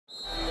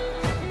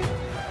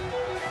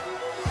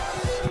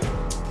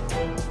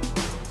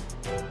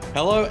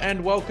Hello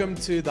and welcome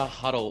to the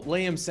Huddle.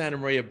 Liam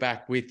Santamaria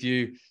back with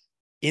you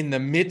in the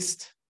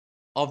midst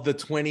of the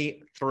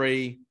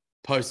 23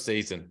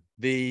 postseason.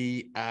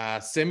 The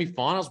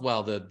semi-finals,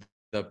 well,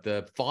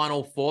 the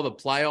final four, the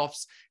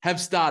playoffs have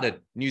started.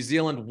 New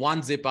Zealand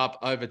 1-0 up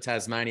over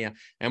Tasmania,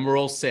 and we're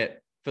all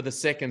set for the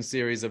second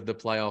series of the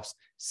playoffs.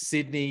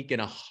 Sydney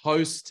going to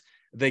host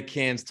the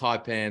Cairns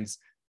Taipans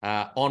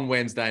on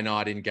Wednesday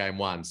night in game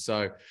one.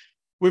 So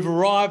we've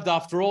arrived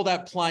after all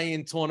that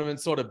play-in tournament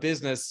sort of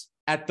business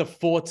at the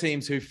four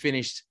teams who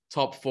finished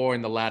top four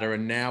in the ladder,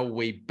 and now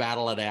we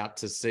battle it out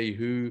to see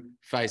who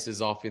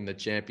faces off in the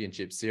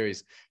championship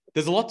series.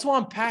 There's a lot to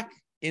unpack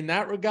in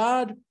that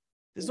regard.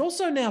 There's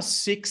also now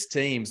 6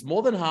 teams,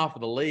 more than half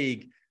of the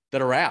league,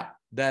 that are out,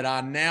 that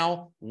are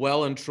now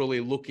well and truly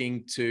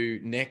looking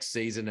to next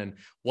season and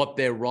what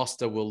their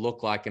roster will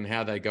look like and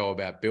how they go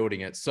about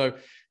building it. So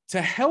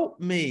to help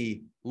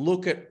me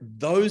look at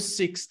those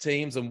 6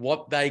 teams and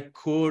what they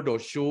could or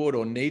should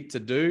or need to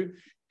do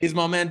is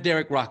my man,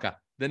 Derek Rucker,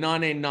 the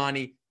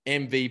 1990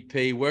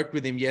 MVP. Worked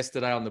with him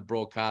yesterday on the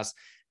broadcast,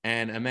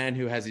 and a man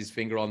who has his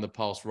finger on the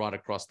pulse right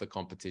across the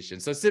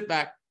competition. So sit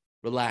back,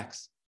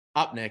 relax.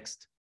 Up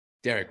next,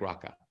 Derek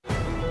Rucker.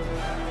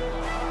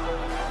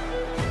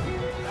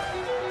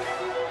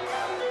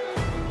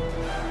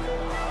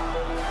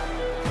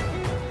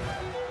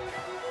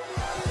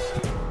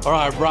 All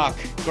right, Ruck,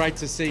 great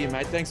to see you,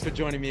 mate. Thanks for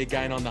joining me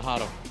again on the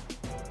Huddle.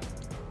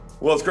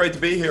 Well, it's great to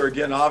be here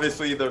again.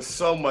 Obviously, there's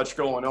so much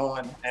going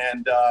on,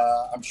 and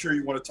I'm sure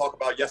you want to talk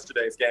about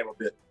yesterday's game a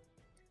bit.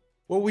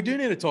 Well, we do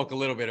need to talk a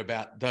little bit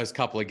about those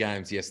couple of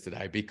games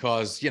yesterday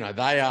because, you know,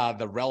 they are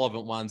the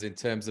relevant ones in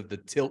terms of the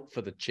tilt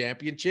for the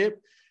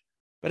championship.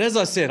 But as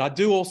I said, I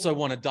do also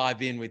want to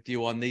dive in with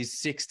you on these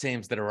 6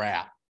 teams that are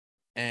out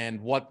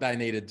and what they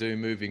need to do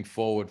moving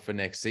forward for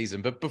next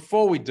season. But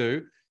before we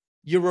do,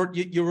 your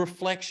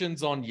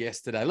reflections on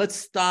yesterday. Let's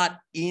start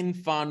in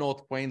far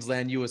north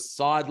Queensland. You were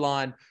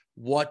sidelined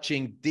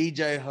watching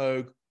DJ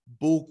Hogue,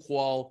 Bull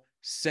Qual,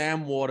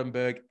 Sam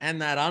Wardenberg,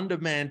 and that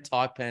undermanned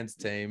Taipans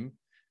team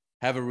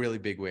have a really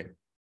big win.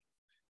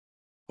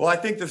 Well, I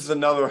think this is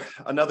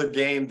another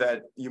game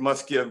that you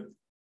must give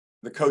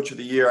the coach of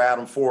the year,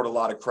 Adam Ford, a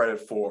lot of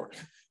credit for.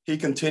 He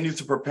continues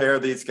to prepare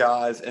these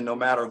guys, and no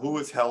matter who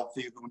is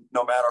healthy,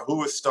 no matter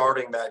who is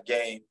starting that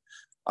game,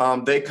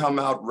 they come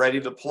out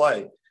ready to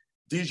play.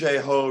 DJ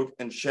Hogue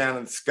and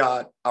Shannon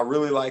Scott, I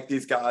really like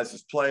these guys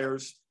as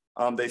players.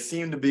 They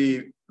seem to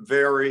be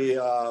very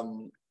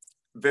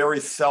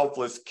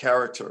selfless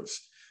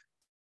characters.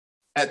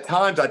 At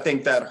times, I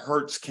think that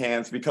hurts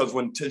Cairns because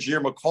when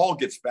Tajir McCall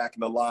gets back in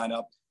the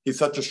lineup, he's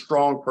such a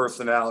strong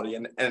personality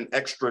and an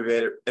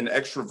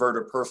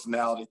extroverted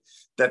personality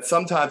that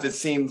sometimes it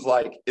seems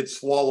like it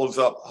swallows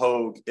up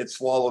Hogue, it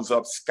swallows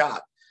up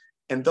Scott.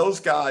 And those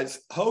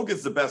guys, Hogue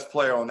is the best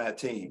player on that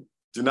team.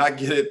 Do not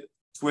get it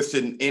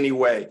twisted in any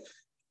way.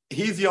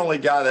 He's the only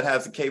guy that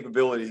has the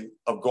capability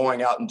of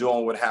going out and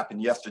doing what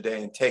happened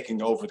yesterday and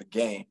taking over the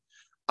game.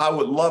 I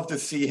would love to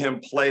see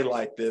him play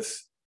like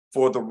this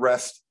for the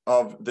rest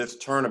of this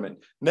tournament.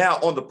 Now,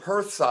 on the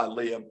Perth side,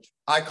 Liam,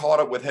 I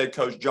caught up with head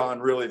coach John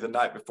Riley the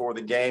night before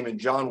the game, and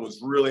John was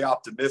really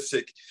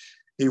optimistic.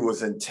 He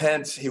was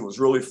intense. He was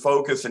really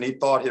focused, and he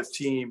thought his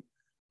team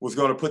was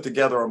going to put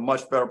together a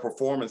much better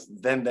performance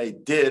than they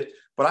did.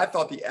 But I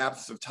thought the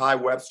absence of Ty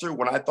Webster,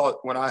 when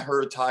I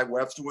heard Ty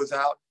Webster was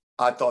out,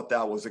 I thought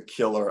that was a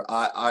killer.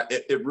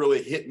 It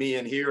really hit me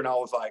in here, and I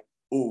was like,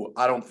 ooh,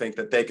 I don't think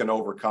that they can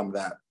overcome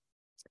that.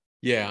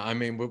 Yeah, I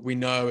mean, we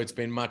know it's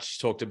been much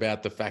talked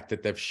about the fact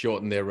that they've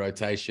shortened their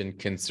rotation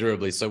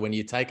considerably. So when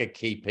you take a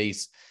key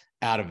piece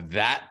out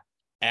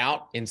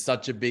in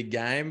such a big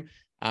game,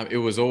 it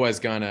was always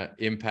going to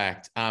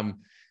impact.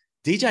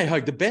 DJ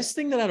Hogue, the best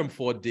thing that Adam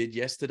Ford did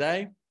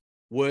yesterday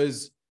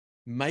was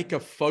make a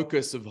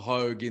focus of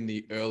Hogue in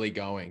the early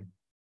going.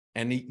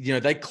 And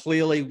they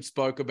clearly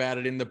spoke about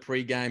it in the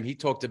pregame. He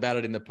talked about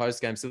it in the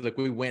postgame. So look,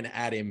 we went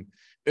at him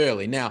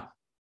early. Now,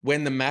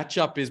 when the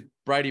matchup is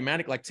Brady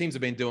Manick, like teams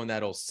have been doing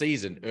that all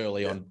season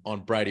early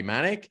on Brady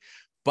Manick.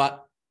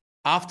 But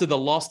after the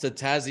loss to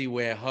Tassie,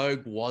 where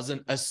Hogue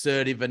wasn't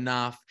assertive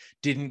enough,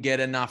 didn't get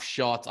enough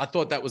shots, I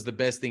thought that was the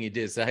best thing he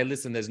did. So, hey,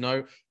 listen, there's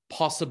no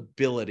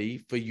possibility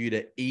for you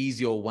to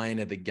ease your way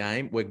into the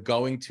game. We're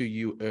going to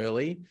you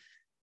early,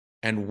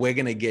 and we're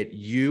going to get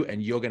you,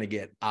 and you're going to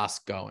get us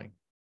going.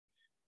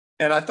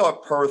 And I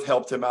thought Perth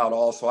helped him out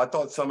also. I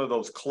thought some of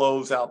those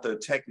closeout, the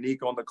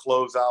technique on the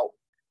closeout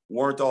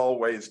weren't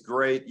always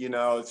great. You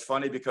know, it's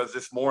funny because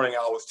this morning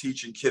I was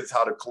teaching kids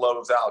how to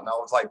close out, and I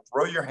was like,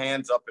 throw your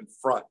hands up in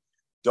front.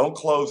 Don't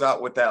close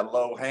out with that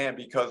low hand,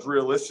 because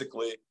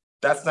realistically,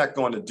 that's not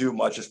going to do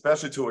much,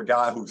 especially to a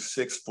guy who's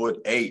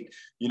 6'8".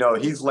 You know,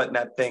 he's letting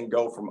that thing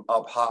go from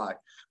up high.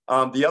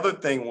 The other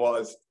thing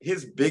was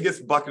his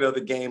biggest bucket of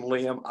the game,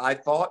 Liam, I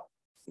thought,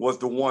 was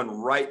the one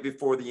right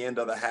before the end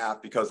of the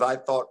half, because I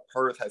thought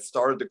Perth had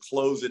started to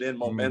close it in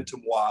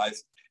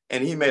momentum-wise,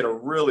 and he made a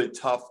really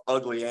tough,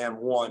 ugly and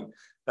one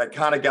that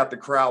kind of got the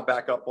crowd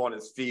back up on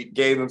his feet,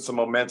 gave them some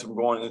momentum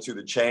going into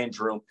the change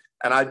room.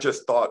 And I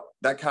just thought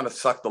that kind of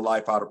sucked the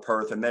life out of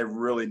Perth. And they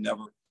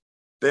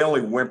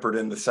only whimpered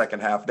in the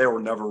second half. They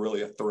were never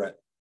really a threat.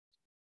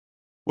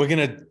 We're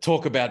going to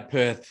talk about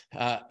Perth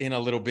in a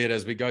little bit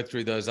as we go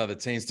through those other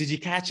teams. Did you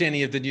catch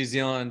any of the New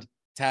Zealand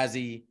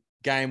Tassie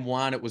game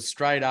one? It was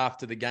straight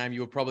after the game. You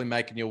were probably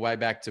making your way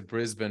back to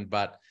Brisbane,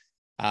 but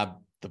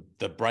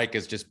the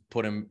Breakers just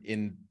put him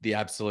in the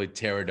absolute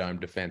terror dome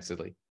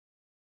defensively.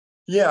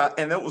 Yeah,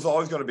 and that was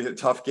always going to be a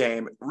tough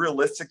game.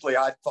 Realistically,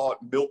 I thought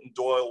Milton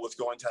Doyle was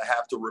going to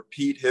have to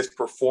repeat his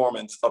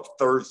performance of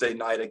Thursday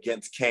night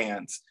against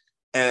Cairns.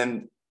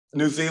 And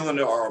New Zealand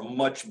are a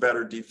much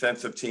better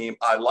defensive team.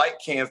 I like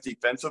Cairns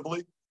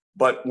defensively,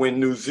 but when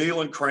New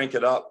Zealand crank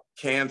it up,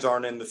 Cairns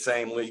aren't in the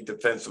same league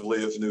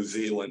defensively as New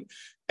Zealand.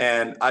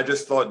 And I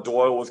just thought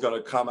Doyle was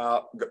going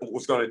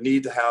to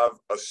need to have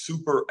a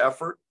super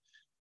effort.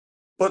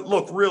 But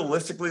look,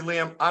 realistically,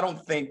 Liam, I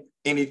don't think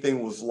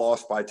anything was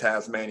lost by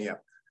Tasmania.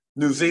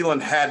 New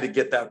Zealand had to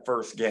get that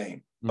first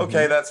game. Mm-hmm.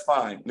 Okay, that's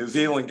fine. New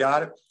Zealand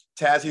got it.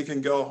 Tassie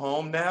can go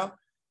home now.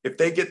 If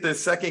they get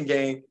this second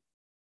game,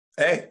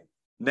 hey,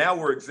 now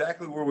we're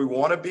exactly where we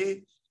want to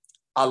be.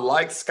 I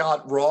like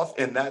Scott Roth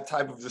in that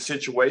type of a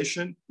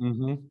situation.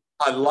 Mm-hmm.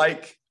 I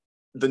like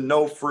the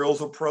no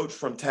frills approach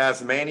from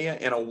Tasmania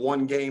in a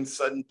one-game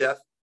sudden death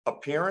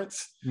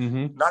appearance.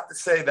 Mm-hmm. Not to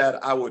say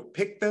that I would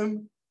pick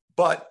them,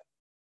 but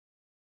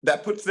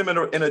that puts them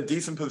in a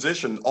decent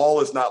position.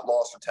 All is not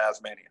lost for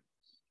Tasmania.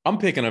 I'm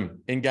picking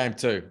them in game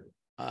two.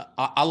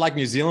 I like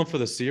New Zealand for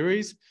the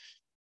series,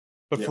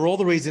 but for all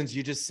the reasons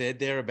you just said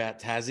there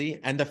about Tassie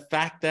and the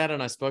fact that,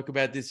 and I spoke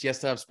about this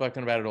yesterday, I've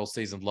spoken about it all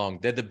season long,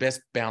 they're the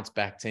best bounce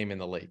back team in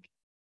the league.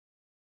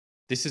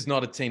 This is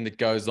not a team that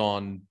goes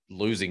on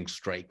losing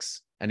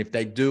streaks. And if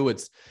they do,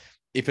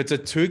 if it's a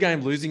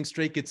 2-game losing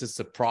streak, it's a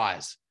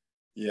surprise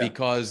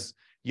because,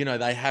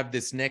 they have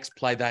this next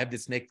play, they have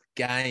this next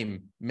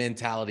game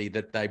mentality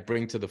that they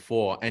bring to the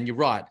fore. And you're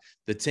right.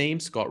 The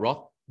team, Scott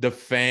Roth, the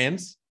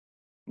fans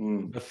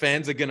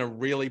are going to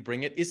really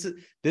bring it.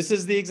 This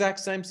is the exact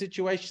same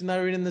situation they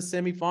were in the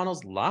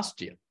semifinals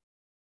last year.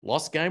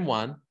 Lost game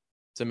one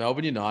to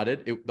Melbourne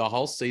United. The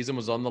whole season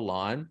was on the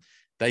line.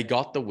 They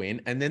got the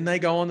win, and then they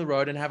go on the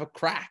road and have a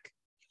crack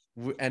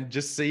and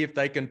just see if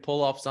they can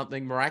pull off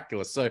something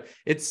miraculous. So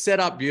it's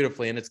set up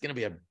beautifully, and it's going to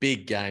be a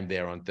big game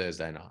there on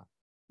Thursday night.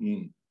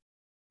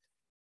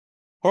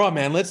 All right,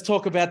 man, let's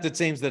talk about the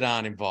teams that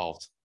aren't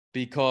involved,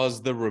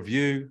 because the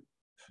review,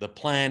 the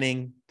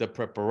planning, the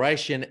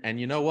preparation, and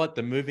you know what?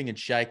 The moving and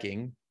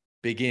shaking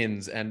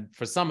begins, and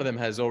for some of them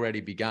has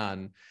already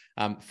begun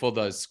for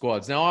those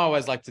squads. Now, I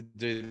always like to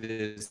do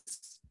this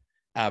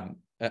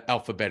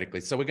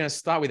alphabetically. So we're going to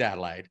start with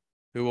Adelaide,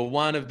 who were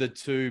one of the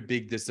 2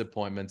 big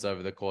disappointments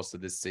over the course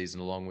of this season,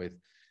 along with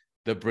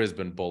the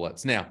Brisbane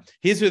Bullets. Now,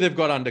 here's who they've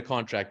got under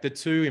contract. The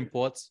 2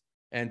 imports,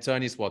 and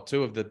Tony's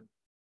 2 of the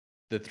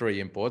 3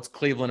 imports,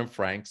 Cleveland and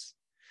Franks,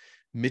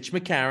 Mitch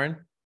McCarron,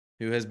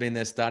 who has been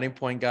their starting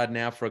point guard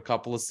now for a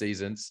couple of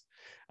seasons,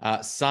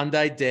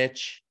 Sunday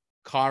Detch,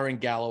 Kyron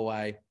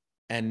Galloway,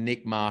 and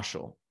Nick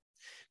Marshall.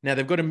 Now,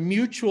 they've got a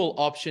mutual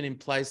option in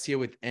place here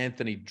with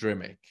Anthony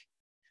Drimmick.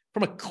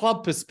 From a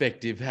club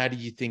perspective, how do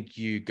you think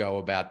you go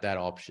about that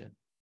option?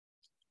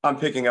 I'm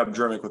picking up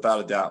Drimmick without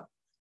a doubt.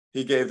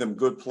 He gave them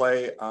good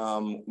play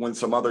when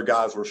some other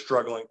guys were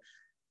struggling.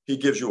 He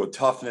gives you a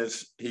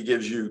toughness. He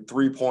gives you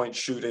 3-point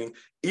shooting.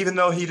 Even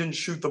though he didn't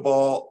shoot the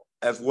ball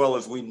as well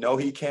as we know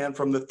he can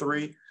from the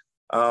 3,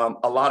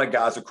 a lot of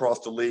guys across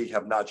the league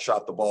have not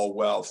shot the ball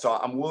well. So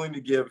I'm willing to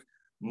give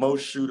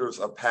most shooters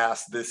a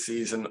pass this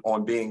season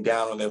on being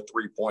down on their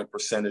 3-point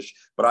percentage,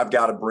 but I've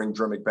got to bring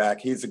Drimmick back.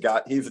 He's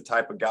the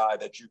type of guy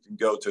that you can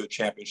go to a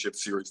championship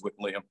series with,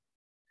 Liam.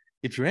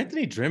 If you're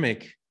Anthony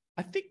Drimmick,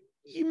 I think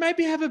you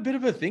maybe have a bit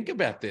of a think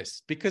about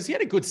this, because he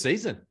had a good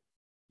season.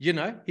 He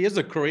has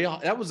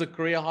that was a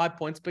career high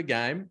points per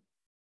game.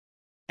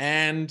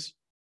 And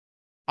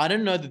I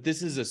don't know that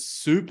this is a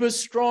super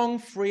strong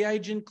free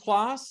agent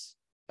class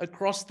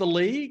across the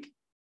league.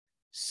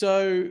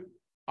 So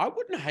I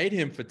wouldn't hate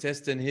him for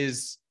testing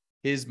his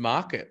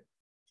market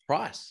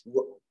price.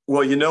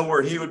 Well, you know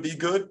where he would be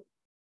good?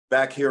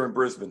 Back here in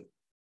Brisbane.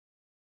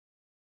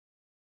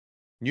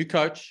 New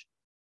coach,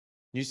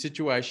 new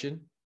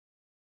situation.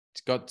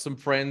 He's got some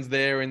friends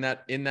there in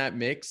that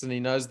mix, and he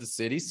knows the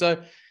city.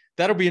 So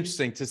that'll be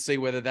interesting to see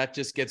whether that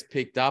just gets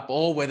picked up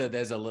or whether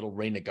there's a little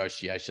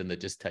renegotiation that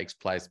just takes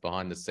place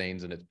behind the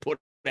scenes and it's put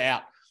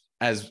out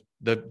as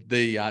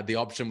the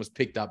option was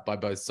picked up by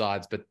both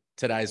sides. But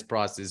today's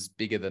price is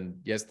bigger than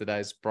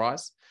yesterday's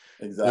price.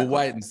 Exactly. We'll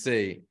wait and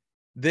see.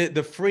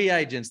 The free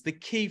agents, the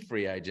key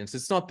free agents,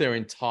 it's not their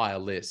entire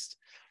list,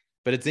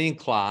 but it's Ian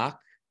Clark.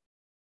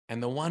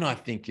 And the one I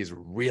think is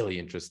really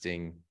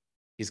interesting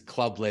is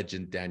club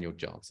legend Daniel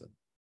Johnson.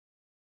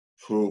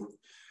 Who?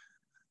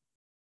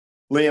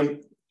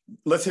 Liam,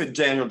 let's hit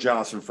Daniel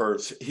Johnson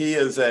first. He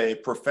is a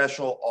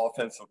professional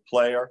offensive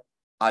player.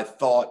 I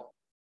thought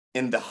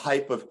in the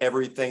hype of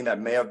everything that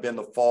may have been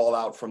the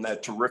fallout from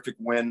that terrific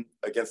win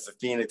against the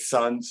Phoenix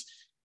Suns,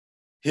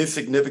 his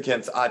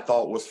significance, I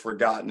thought, was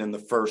forgotten in the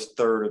first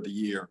third of the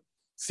year.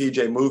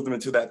 CJ moved him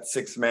into that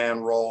six-man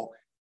role.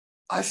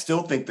 I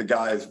still think the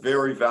guy is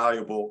very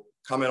valuable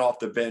coming off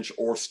the bench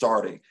or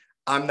starting.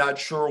 I'm not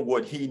sure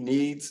what he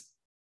needs,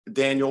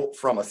 Daniel,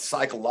 from a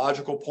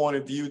psychological point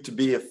of view to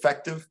be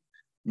effective.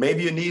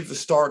 Maybe you need to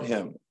start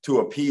him to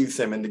appease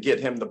him and to get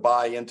him to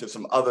buy into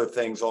some other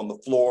things on the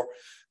floor.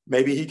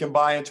 Maybe he can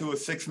buy into a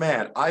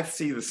six-man. I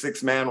see the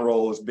six-man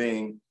role as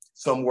being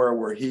somewhere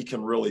where he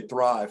can really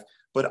thrive.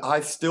 But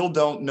I still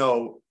don't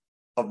know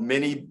of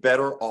many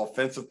better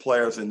offensive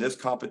players in this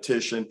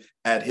competition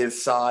at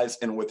his size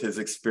and with his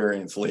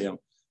experience, Liam.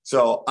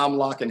 So I'm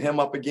locking him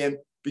up again,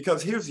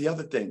 because here's the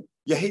other thing.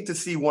 You hate to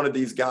see one of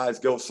these guys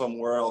go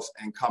somewhere else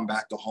and come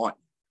back to haunt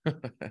you.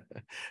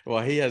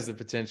 Well, he has the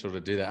potential to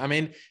do that. I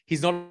mean,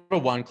 he's not a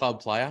one-club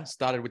player.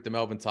 Started with the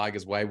Melbourne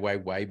Tigers way, way,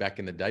 way back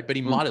in the day, but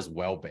he might as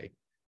well be,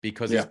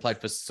 because he's played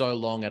for so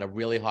long at a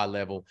really high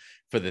level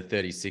for the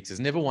 36ers.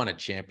 Never won a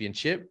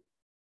championship,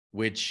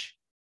 which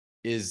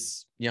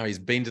is, he's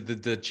been to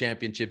the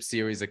championship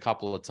series a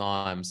couple of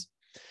times.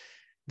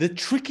 The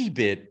tricky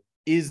bit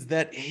is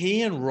that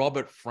he and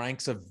Robert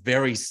Franks are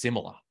very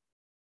similar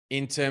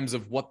in terms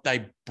of what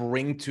they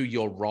bring to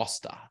your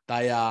roster.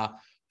 They are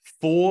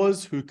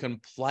fours who can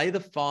play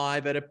the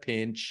five at a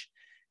pinch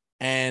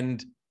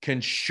and can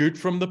shoot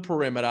from the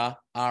perimeter,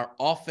 are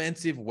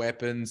offensive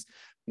weapons,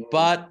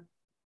 but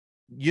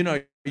you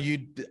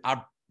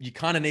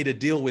kind of need to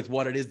deal with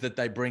what it is that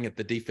they bring at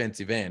the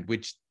defensive end,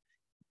 which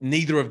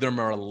neither of them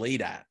are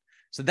elite at.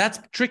 So that's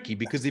tricky,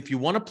 because if you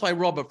want to play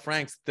Robert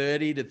Franks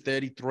 30 to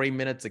 33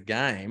 minutes a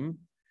game,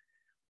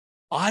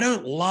 I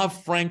don't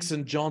love Franks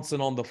and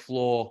Johnson on the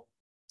floor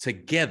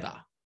together.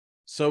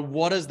 So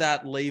what does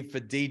that leave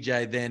for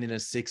DJ then in a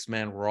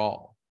six-man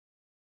role?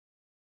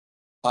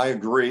 I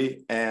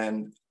agree.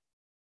 And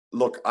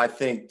look, I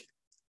think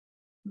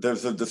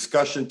there's a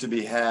discussion to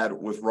be had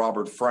with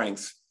Robert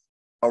Franks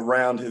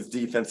around his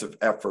defensive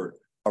effort,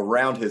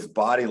 around his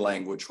body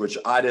language, which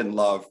I didn't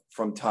love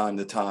from time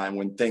to time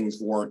when things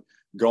weren't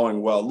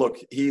going well. Look,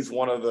 he's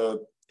either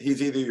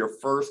your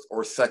first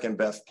or second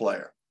best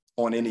player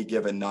on any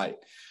given night.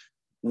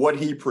 What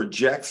he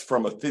projects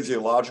from a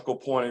physiological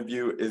point of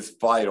view is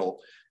vital.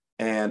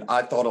 And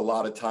I thought a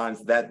lot of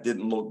times that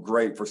didn't look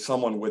great for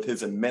someone with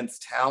his immense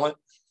talent.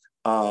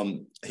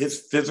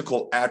 His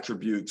physical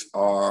attributes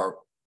are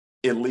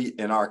elite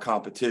in our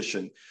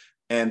competition.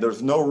 And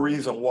there's no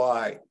reason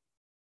why,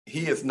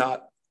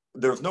 Liam,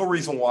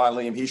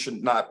 he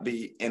should not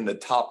be in the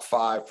top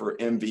 5 for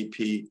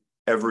MVP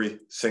every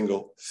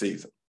single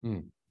season.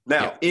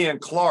 Now, Ian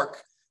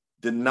Clark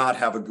did not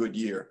have a good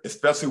year,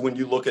 especially when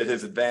you look at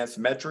his advanced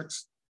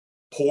metrics.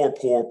 Poor.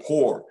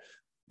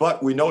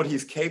 But we know what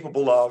he's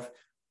capable of.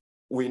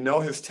 We know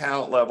his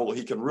talent level.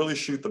 He can really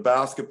shoot the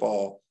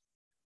basketball.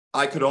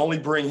 I could only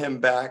bring him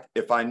back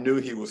if I knew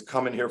he was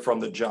coming here from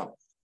the jump.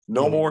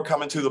 No more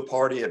coming to the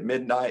party at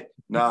midnight.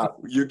 Nah,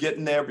 you're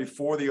getting there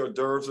before the hors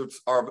d'oeuvres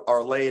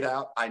are laid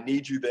out. I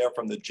need you there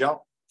from the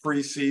jump,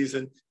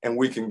 preseason, and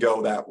we can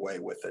go that way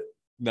with it.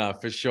 No,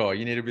 for sure.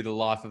 You need to be the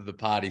life of the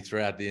party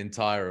throughout the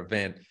entire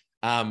event.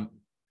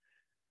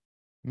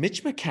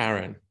 Mitch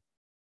McCarron,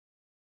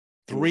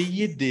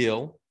 3-year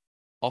deal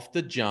off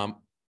the jump.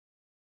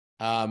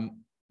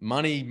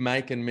 Money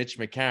making Mitch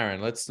McCarron.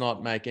 Let's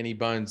not make any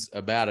bones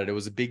about it. It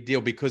was a big deal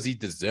because he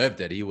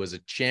deserved it. He was a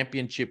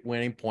championship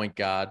winning point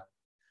guard,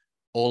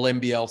 all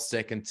NBL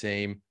second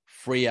team,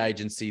 free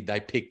agency. They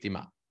picked him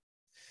up.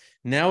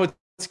 Now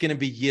it's going to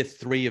be year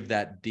 3 of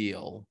that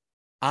deal.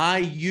 Are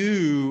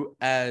you,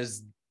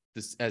 as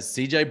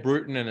CJ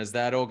Bruton and as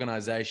that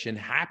organization,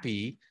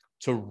 happy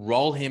to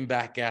roll him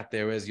back out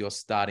there as your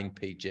starting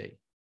PG?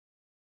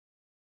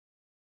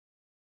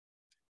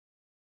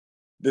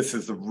 This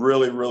is a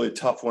really, really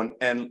tough one.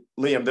 And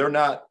Liam, they're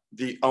not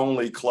the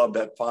only club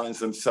that finds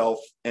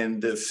themselves in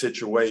this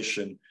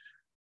situation.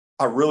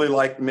 I really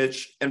like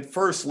Mitch. And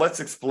first, let's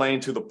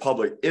explain to the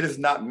public, it is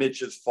not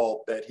Mitch's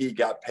fault that he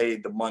got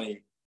paid the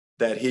money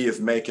that he is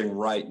making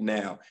right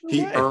now.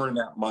 He earned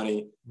that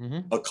money.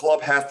 A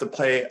club has to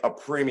pay a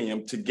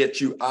premium to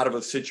get you out of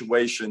a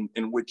situation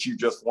in which you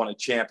just won a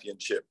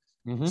championship.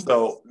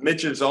 So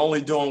Mitch is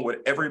only doing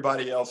what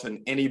everybody else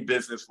in any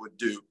business would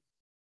do,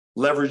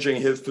 leveraging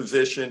his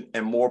position,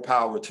 and more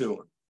power to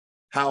him.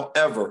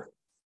 However,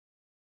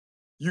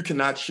 you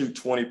cannot shoot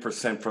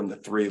 20% from the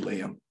 3,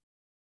 Liam.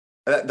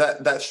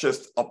 That's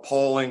just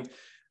appalling.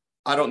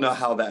 I don't know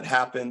how that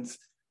happens.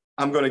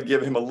 I'm going to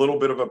give him a little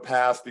bit of a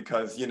pass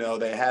because,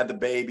 they had the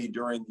baby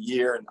during the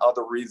year and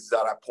other reasons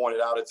that I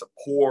pointed out. It's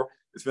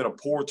been a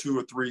poor 2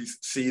 or 3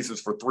 seasons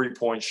for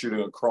 3-point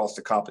shooting across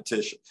the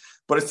competition.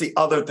 But it's the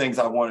other things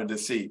I wanted to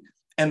see.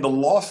 And the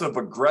loss of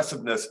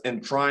aggressiveness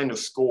in trying to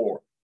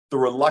score, the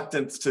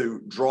reluctance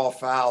to draw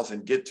fouls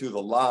and get to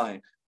the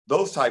line,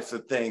 those types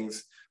of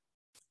things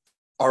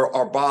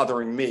are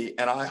bothering me.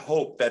 And I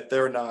hope that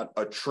they're not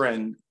a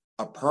trend,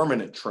 a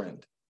permanent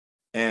trend,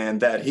 and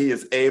that he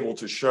is able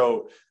to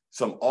show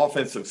some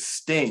offensive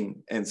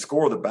sting and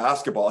score the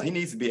basketball. He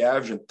needs to be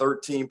averaging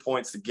 13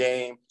 points a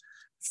game,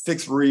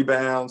 6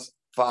 rebounds,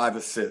 5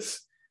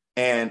 assists,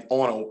 and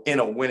in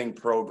a winning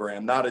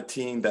program, not a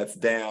team that's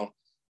down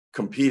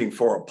competing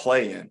for a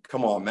play-in.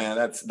 Come on, man,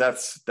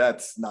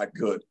 that's not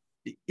good.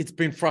 It's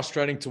been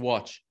frustrating to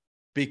watch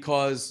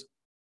because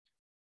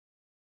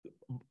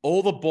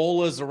all the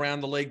ballers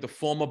around the league, the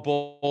former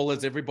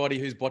ballers, everybody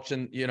who's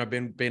watching,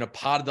 been a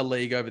part of the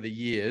league over the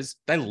years,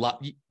 they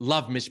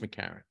love Mitch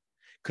McCarron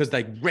because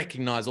they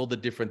recognize all the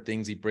different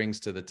things he brings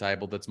to the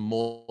table that's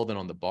more than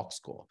on the box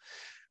score.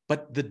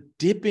 But the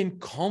dip in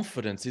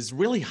confidence is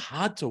really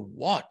hard to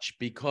watch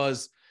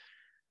because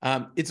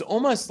it's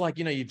almost like,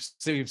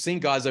 you've seen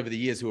guys over the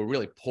years who are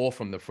really poor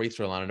from the free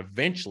throw line, and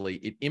eventually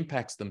it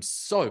impacts them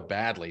so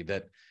badly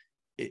that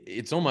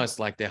it's almost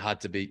like they're hard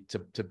to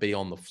be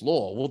on the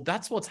floor. Well,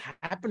 that's what's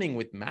happening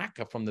with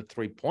Macca from the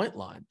 3-point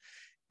line.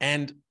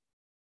 And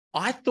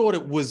I thought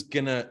it was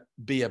going to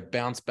be a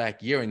bounce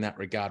back year in that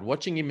regard.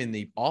 Watching him in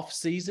the off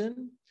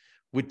season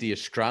with the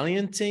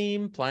Australian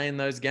team, playing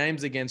those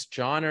games against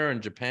China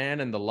and Japan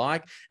and the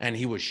like, and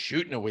he was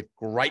shooting it with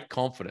great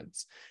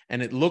confidence.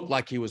 And it looked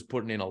like he was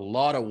putting in a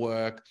lot of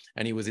work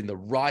and he was in the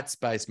right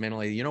space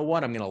mentally. You know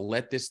what? I'm going to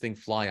let this thing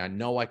fly. I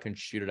know I can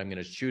shoot it. I'm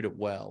going to shoot it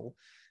well.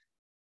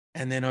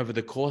 And then over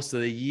the course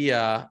of the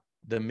year,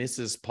 the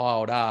misses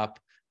piled up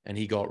and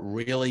he got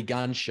really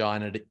gun shy,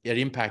 and it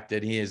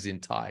impacted his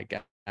entire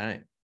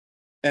game.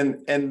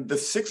 And the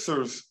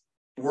Sixers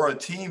were a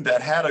team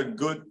that had a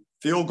good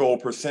field goal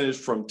percentage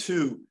from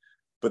 2,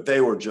 but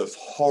they were just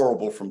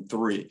horrible from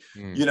 3.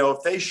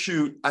 If they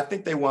shoot, I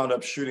think they wound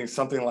up shooting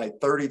something like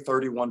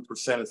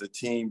 31% as a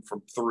team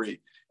from 3.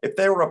 If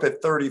they were up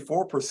at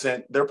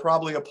 34%, they're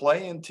probably a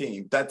play-in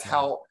team. That's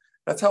how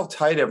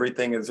tight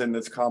everything is in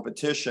this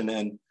competition.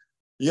 And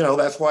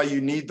that's why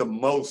you need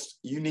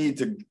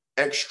to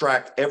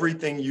extract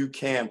everything you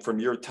can from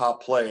your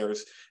top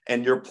players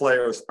and your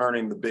players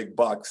earning the big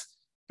bucks,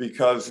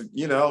 because,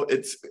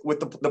 it's with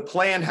the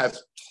plan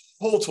has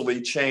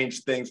totally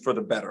changed things for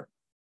the better.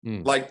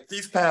 Like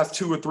these past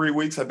 2 or 3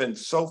 weeks have been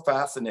so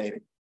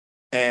fascinating.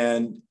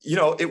 And,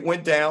 it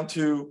went down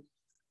to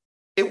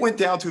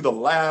the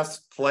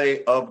last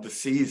play of the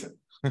season.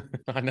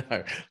 I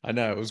know.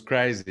 It was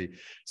crazy.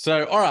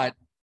 So, all right,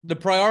 the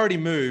priority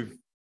move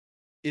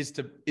is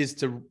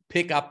to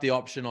pick up the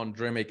option on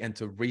Drimmick and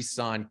to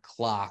re-sign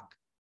Clark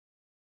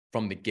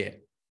from the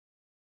get.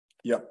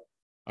 Yep.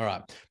 All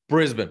right.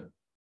 Brisbane.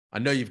 I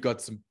know you've got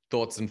some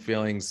thoughts and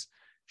feelings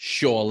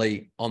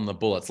surely on the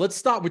Bullets. Let's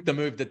start with the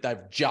move that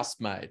they've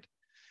just made.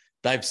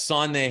 They've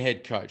signed their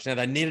head coach. Now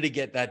they needed to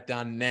get that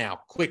done now,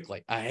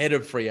 quickly, ahead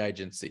of free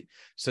agency.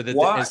 So that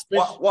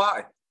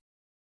Why?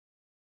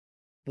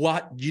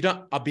 What? You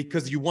don't,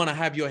 because you want to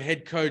have your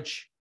head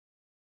coach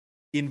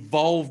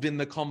involved in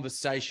the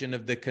conversation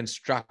of the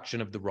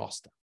construction of the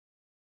roster.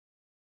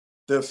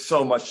 There's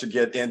so much to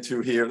get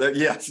into here.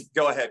 Yes,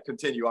 go ahead,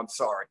 continue. I'm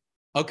sorry.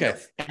 Okay.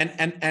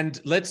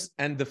 Yes.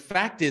 And the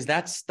fact is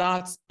that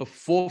starts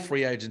before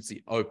free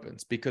agency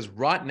opens, because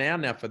right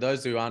now, for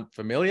those who aren't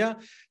familiar,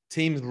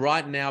 teams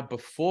right now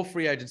before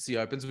free agency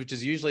opens, which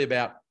is usually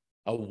about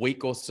a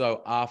week or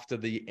so after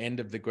the end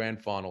of the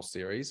grand final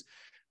series,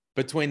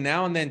 between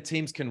now and then,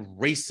 teams can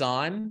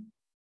re-sign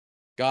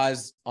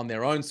guys on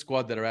their own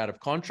squad that are out of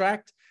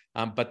contract,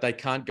 but they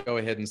can't go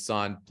ahead and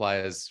sign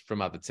players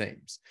from other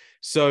teams.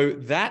 So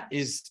that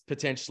is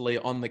potentially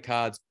on the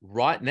cards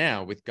right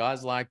now with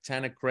guys like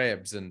Tanner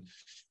Krebs and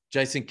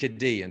Jason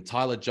Kadee and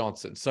Tyler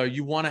Johnson. So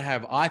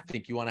I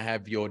think you want to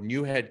have your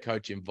new head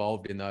coach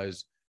involved in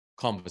those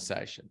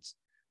conversations.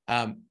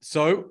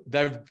 So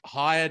they've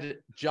hired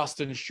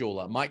Justin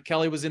Schuller. Mike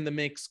Kelly was in the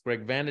mix.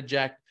 Greg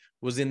Vanderjack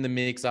was in the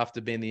mix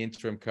after being the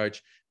interim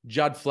coach.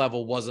 Judd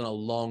Flavel wasn't a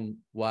long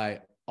way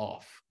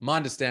off. My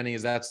understanding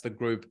is that's the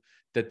group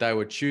that they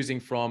were choosing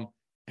from.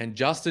 And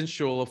Justin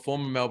Schuller,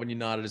 former Melbourne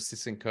United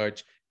assistant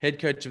coach, head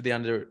coach of the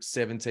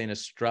under-17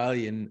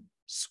 Australian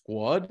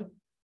squad,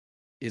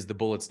 is the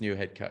Bullets' new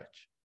head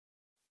coach.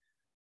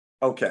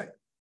 Okay.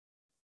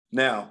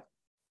 Now,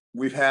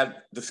 we've had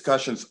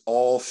discussions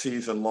all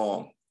season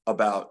long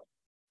about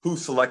who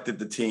selected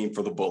the team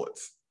for the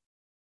Bullets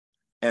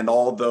and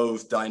all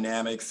those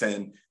dynamics,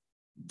 and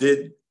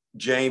did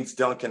James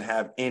Duncan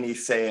have any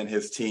say in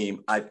his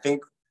team? I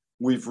think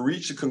we've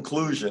reached a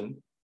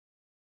conclusion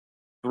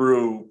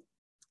through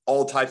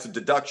all types of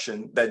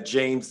deduction that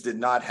James did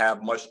not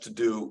have much to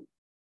do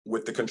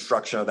with the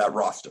construction of that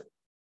roster.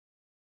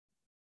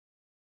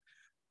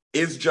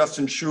 Is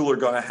Justin Schuller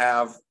going to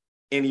have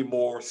any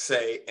more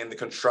say in the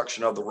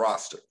construction of the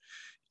roster?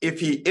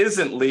 If he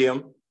isn't,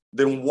 Liam,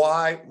 then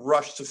why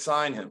rush to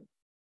sign him?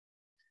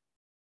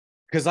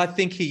 Because I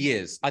think he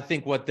is. I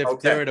think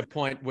they're at a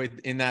point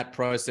in that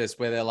process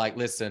where they're like,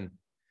 listen,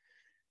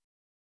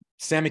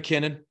 Sam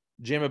McKinnon,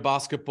 GM of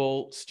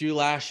basketball, Stu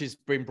Lash has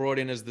been brought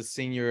in as the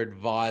senior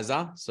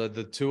advisor. So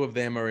the two of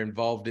them are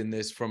involved in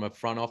this from a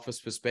front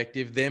office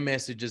perspective. Their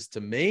messages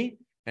to me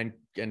and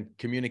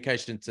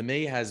communication to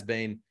me has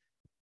been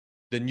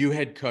the new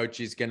head coach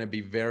is going to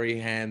be very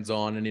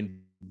hands-on and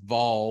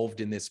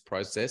involved in this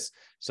process.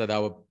 So they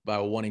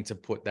were wanting to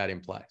put that in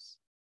place.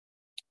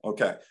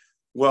 Okay.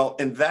 Well,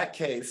 in that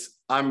case,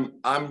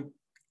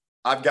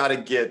 I've got to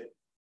get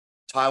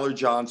Tyler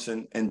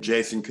Johnson and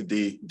Jason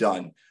Kidd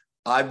done.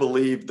 I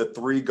believe the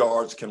three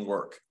guards can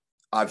work.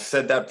 I've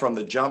said that from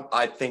the jump.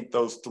 I think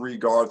those three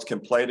guards can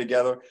play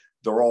together.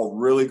 They're all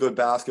really good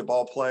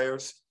basketball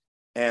players.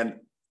 And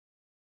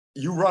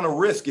you run a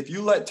risk. If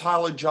you let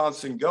Tyler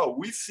Johnson go,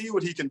 we see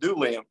what he can do,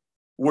 Liam.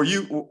 Were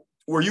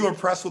you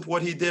impressed with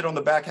what he did on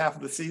the back half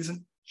of the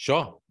season?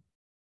 Sure.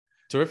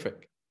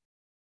 Terrific.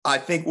 I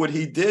think what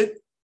he did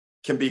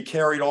can be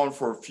carried on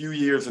for a few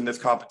years in this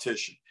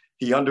competition.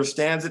 He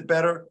understands it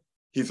better.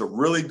 He's a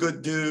really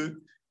good dude.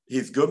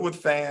 He's good with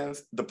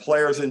fans. The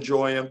players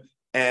enjoy him.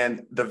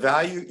 And the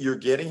value you're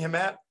getting him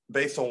at,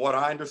 based on what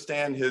I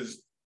understand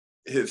his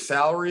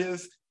salary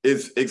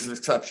is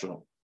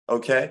exceptional.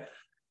 Okay.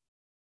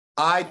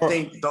 I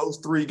think those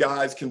three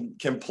guys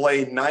can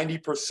play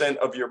 90%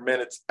 of your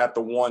minutes at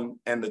the 1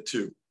 and the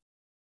 2.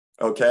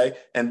 Okay.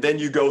 And then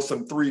you go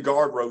some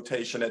 3-guard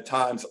rotation at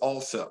times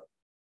also.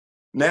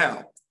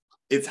 Now,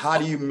 it's how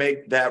do you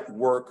make that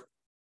work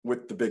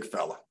with the big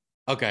fella?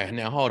 Okay,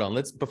 now hold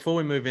on. Before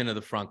we move into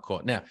the front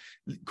court. Now,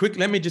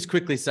 let me just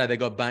quickly say they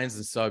got Baines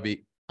and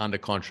Sobey under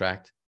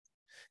contract.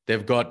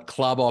 They've got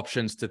club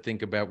options to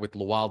think about with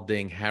Luol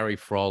Deng, Harry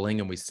Froling,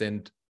 and we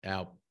send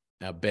our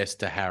best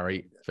to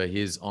Harry for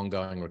his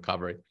ongoing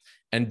recovery,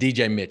 and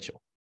DJ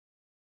Mitchell.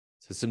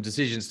 So some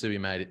decisions to be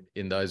made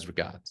in those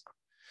regards.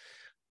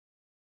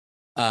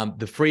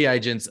 The free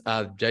agents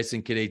are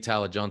Jason Kidd,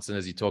 Tyler Johnson,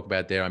 as you talk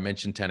about there. I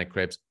mentioned Tanner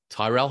Krebs,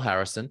 Tyrell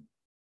Harrison,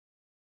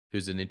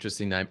 who's an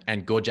interesting name,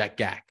 and Gorjak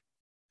Gak.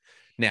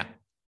 Now,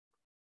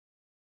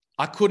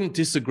 I couldn't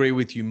disagree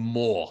with you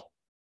more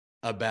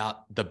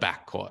about the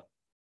backcourt.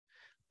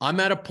 I'm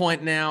at a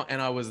point now, and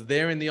I was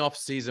there in the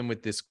offseason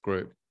with this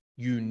group.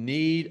 You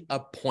need a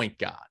point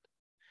guard.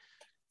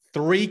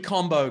 3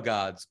 combo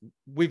guards.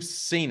 We've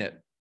seen it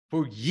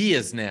for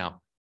years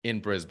now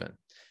in Brisbane.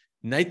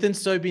 Nathan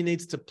Sobey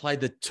needs to play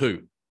the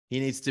 2. He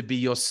needs to be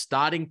your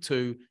starting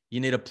 2. You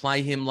need to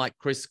play him like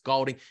Chris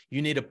Golding.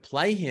 You need to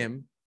play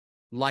him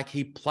like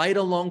he played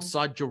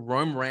alongside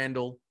Jerome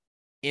Randall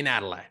in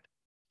Adelaide.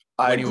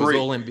 I agree. He was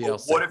all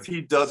NBL. What if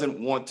he doesn't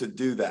want to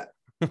do that?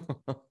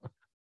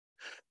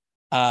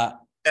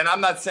 And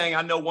I'm not saying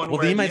I know one way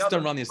or the other. Well, the inmates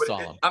don't run the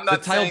asylum. The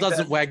tail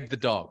doesn't wag the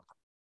dog.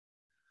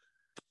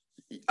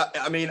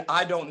 I mean,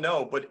 I don't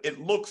know, but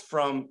it looks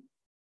from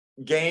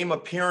game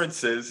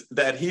appearances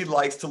that he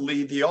likes to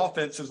lead the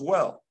offense as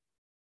well.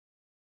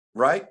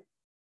 Right? I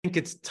think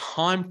it's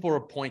time for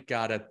a point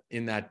guard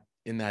in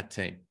that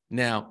team.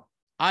 Now,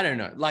 I don't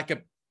know, like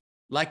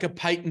a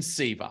Peyton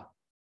Seaver,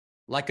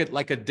 like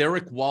a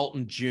Derek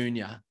Walton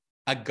Jr.,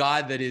 a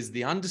guy that is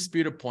the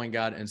undisputed point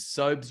guard, and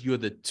Sobes, you're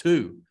the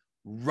 2.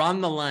 Run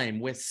the lane.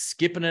 We're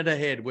skipping it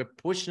ahead. We're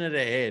pushing it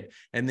ahead.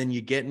 And then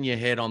you're getting your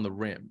head on the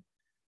rim.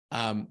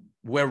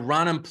 We're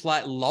running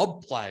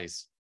lob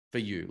plays for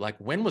you. Like,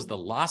 when was the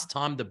last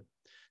time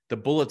the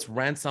Bullets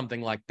ran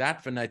something like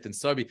that for Nathan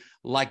Sobey,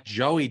 like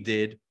Joey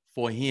did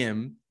for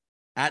him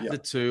at the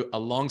 2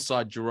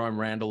 alongside Jerome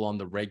Randall on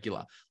the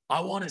regular?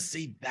 I want to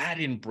see that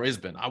in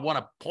Brisbane. I want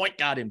a point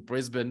guard in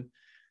Brisbane,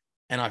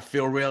 and I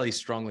feel really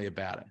strongly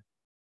about it.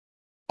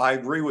 I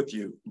agree with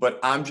you, but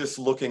I'm just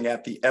looking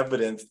at the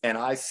evidence, and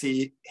I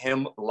see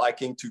him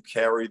liking to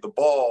carry the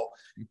ball,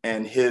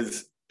 and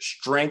his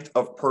strength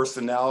of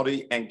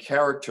personality and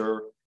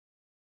character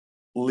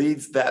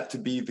leads that to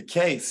be the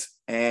case.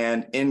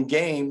 And in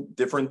game,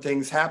 different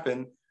things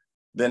happen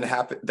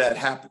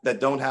that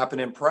don't happen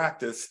in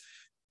practice.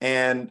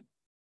 And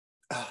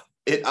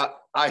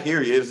I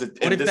hear you.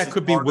 What if that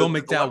could be Will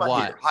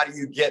McDowell-White? How do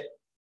you get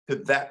to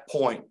that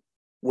point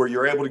where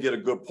you're able to get a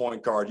good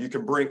point guard? You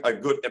can bring a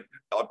good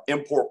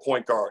import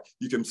point guard.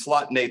 You can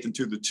slot Nathan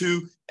to the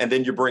 2, and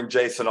then you bring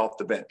Jason off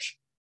the bench.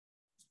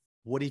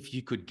 What if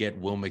you could get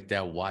Will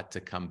McDowell-White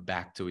to come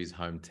back to his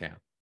hometown?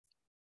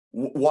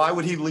 Why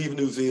would he leave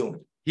New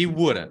Zealand? He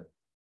wouldn't.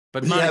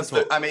 But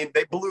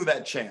they blew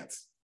that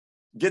chance.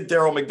 Get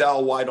Daryl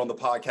McDowell-White on the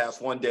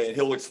podcast one day, and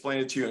he'll explain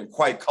it to you in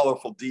quite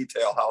colorful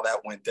detail how that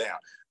went down.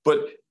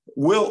 But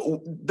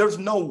there's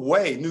no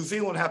way New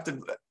Zealand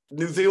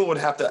would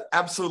have to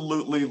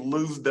absolutely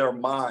lose their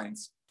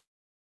minds.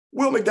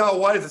 Will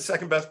McDowell-White is the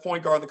second best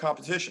point guard in the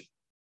competition.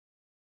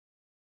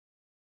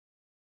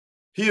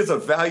 He is a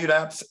valued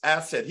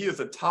asset. He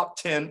is a top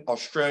 10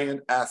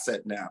 Australian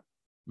asset now.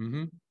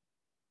 Mm-hmm.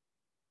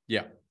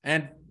 Yeah.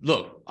 And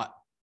look,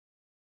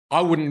 I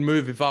wouldn't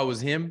move if I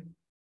was him.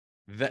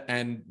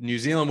 And New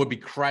Zealand would be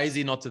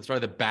crazy not to throw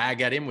the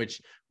bag at him,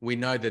 which we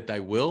know that they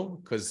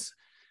will, because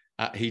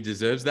he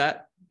deserves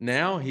that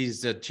now.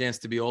 He's a chance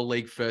to be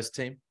all-league first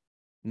team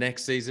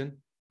next season.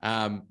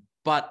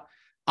 But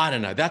I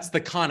don't know. That's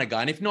the kind of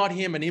guy. And if not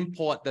him, an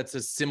import that's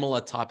a similar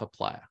type of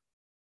player.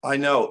 I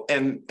know.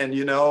 And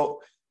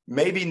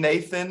maybe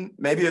Nathan,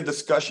 maybe a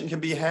discussion can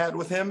be had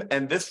with him.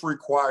 And this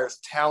requires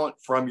talent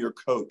from your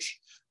coach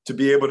to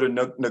be able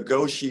to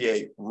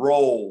negotiate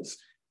roles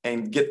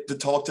and get to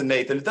talk to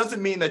Nathan. It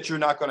doesn't mean that you're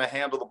not going to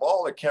handle the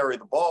ball or carry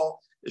the ball.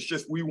 It's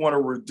just we want to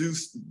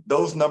reduce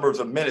those numbers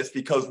of minutes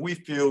because we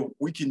feel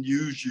we can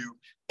use you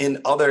in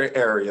other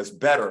areas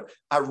better.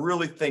 I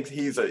really think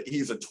he's a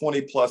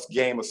 20-plus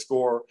game a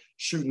scorer,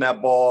 shooting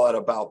that ball at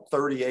about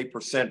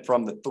 38%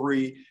 from the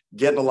three,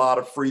 getting a lot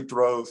of free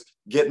throws,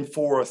 getting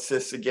 4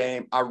 assists a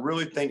game. I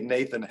really think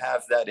Nathan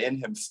has that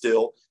in him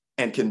still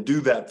and can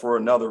do that for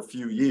another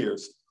few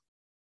years.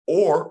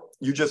 Or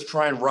you just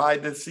try and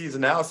ride this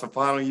season out. It's the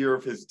final year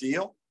of his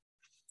deal.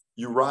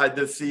 You ride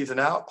this season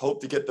out, hope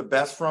to get the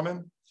best from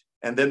him,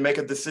 and then make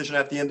a decision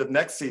at the end of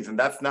next season.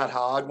 That's not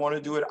how I'd want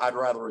to do it. I'd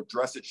rather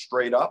address it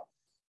straight up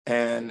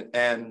and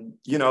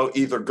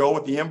either go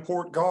with the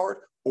import guard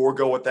or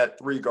go with that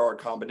 3-guard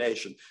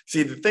combination.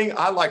 See, the thing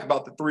I like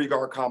about the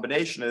 3-guard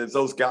combination is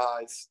those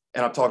guys,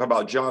 and I'm talking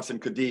about Johnson,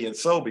 Kadee, and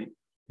Sobey,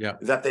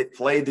 is that they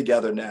played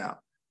together now.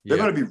 They're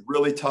going to be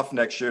really tough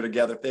next year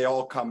together if they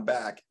all come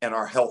back and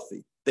are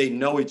healthy. They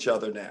know each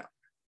other now.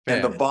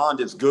 And the bond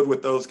is good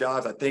with those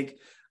guys. I think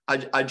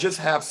I just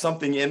have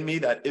something in me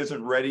that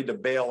isn't ready to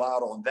bail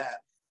out on that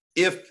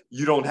if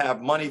you don't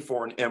have money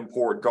for an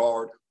import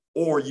guard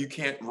or you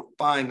can't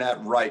find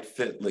that right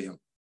fit, Liam.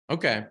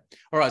 Okay.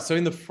 All right. So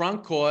in the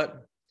front court,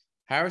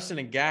 Harrison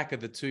and Gak are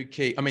the 2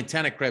 key. I mean,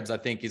 Tanner Krebs, I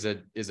think, is a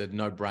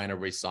no-brainer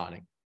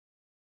re-signing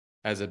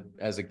as a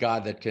guy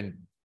that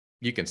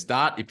you can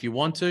start if you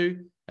want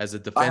to as a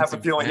defensive. I have a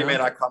feeling he may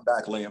not come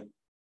back, Liam.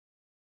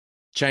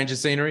 Change the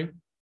scenery.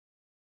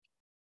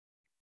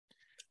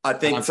 I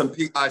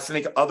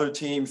think other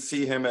teams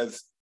see him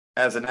as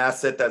an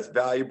asset that's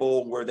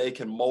valuable, where they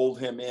can mold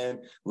him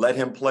in, let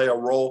him play a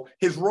role.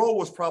 His role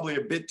was probably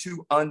a bit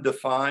too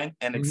undefined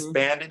and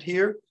expanded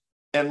here.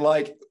 And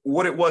like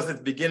what it was at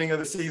the beginning of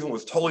the season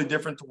was totally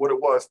different to what it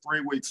was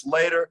 3 weeks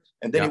later.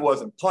 And then he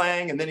wasn't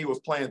playing, and then he was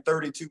playing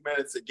 32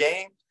 minutes a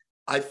game.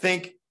 I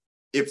think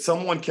if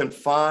someone can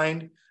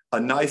find a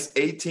nice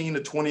 18 to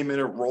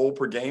 20-minute role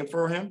per game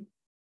for him,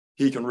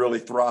 he can really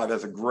thrive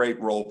as a great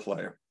role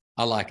player.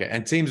 I like it.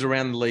 And teams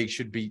around the league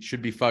should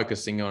be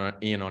focusing on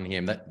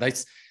him.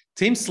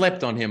 Teams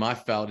slept on him, I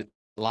felt,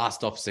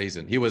 last off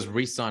season. He was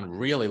re-signed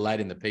really late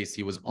in the piece.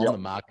 He was on the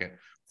market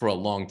for a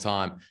long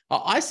time.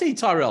 I see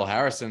Tyrell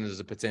Harrison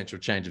as a potential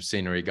change of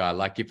scenery guy.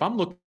 Like if I'm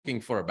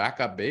looking for a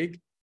backup big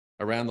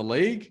around the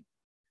league,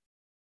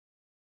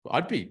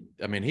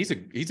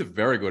 he's a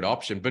very good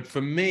option. But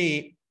for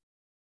me,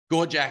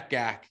 Gorjak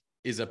Gak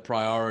is a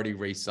priority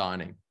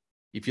re-signing.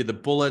 If you're the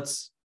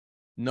Bullets,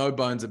 no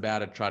bones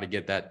about it, try to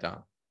get that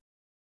done.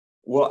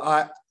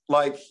 Well,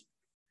 why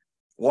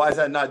is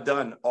that not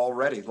done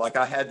already? Like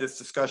I had this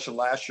discussion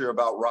last year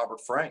about Robert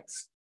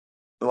Franks.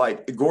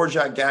 Like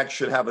Gorjak Gak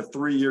should have a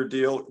 3-year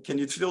deal. Can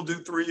you still do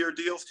 3-year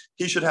deals?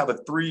 He should have a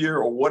 3-year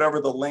or whatever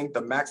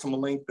the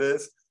maximum length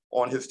is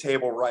on his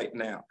table right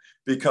now.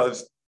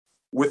 Because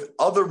with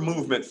other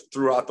movements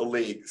throughout the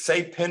league,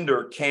 say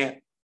Pender can't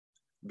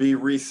be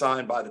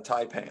re-signed by the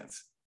Taipans.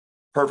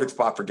 Perfect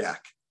spot for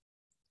Gak.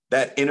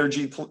 That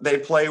energy they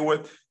play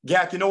with.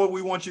 Gak, you know what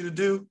we want you to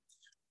do?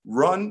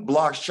 Run,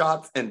 block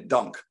shots, and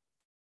dunk.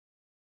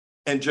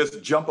 And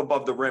just jump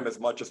above the rim as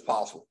much as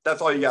possible.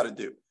 That's all you got to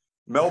do.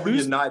 Melbourne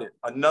United,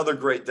 another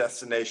great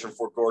destination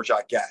for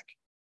Gorjak Gak.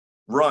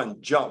 Run,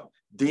 jump.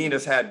 Dean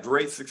has had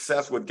great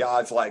success with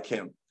guys like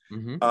him.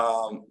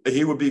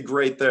 He would be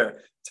great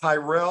there.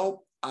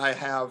 Tyrell, I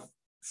have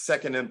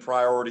second in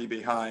priority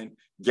behind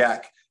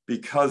Gak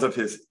because of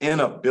his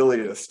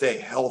inability to stay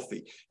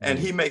healthy. And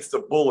he makes the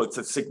Bullets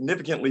a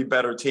significantly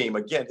better team.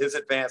 Again, his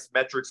advanced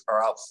metrics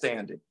are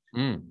outstanding.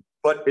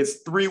 But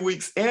it's 3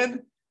 weeks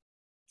in,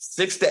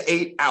 6 to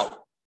 8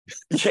 out.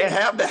 You can't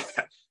have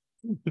that.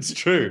 It's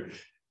true.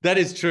 That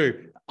is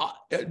true.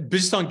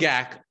 Just on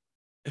Gak,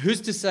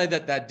 who's to say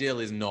that deal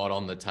is not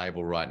on the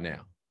table right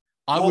now?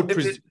 If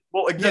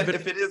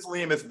it is,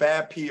 Liam, it's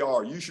bad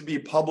PR. You should be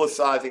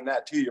publicizing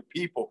that to your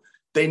people.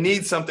 They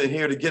need something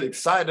here to get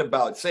excited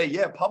about. Say,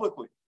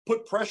 publicly.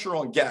 Put pressure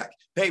on Gak.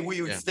 Hey,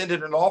 we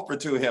extended an offer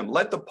to him.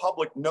 Let the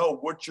public know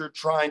what you're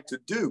trying to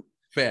do.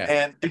 Fair.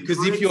 And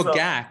because if you're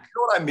Gak, you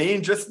know what I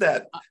mean? Just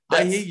that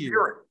I hear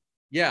spirit.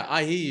 You. Yeah,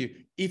 I hear you.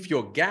 If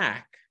you're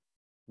Gak,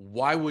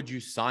 why would you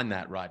sign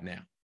that right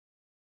now?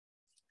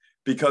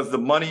 Because the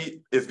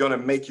money is going to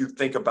make you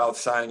think about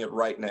signing it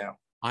right now.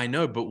 I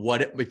know, but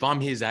what if I'm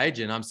his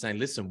agent? I'm saying,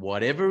 listen,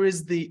 whatever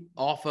is the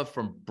offer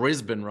from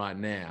Brisbane right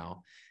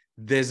now,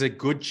 there's a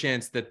good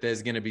chance that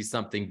there's going to be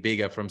something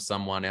bigger from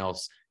someone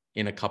else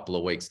in a couple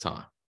of weeks'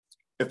 time.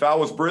 If I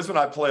was Brisbane,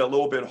 I'd play a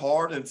little bit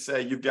hard and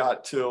say you've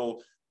got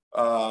till,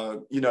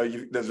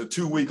 there's a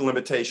 2-week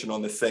limitation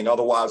on this thing.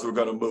 Otherwise, we're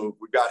going to move.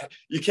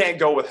 You can't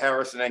go with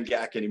Harrison and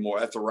Gak anymore.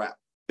 That's a wrap.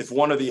 It's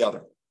one or the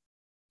other.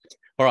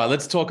 All right,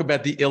 let's talk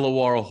about the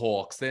Illawarra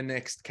Hawks. Their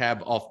next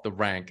cab off the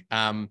rank.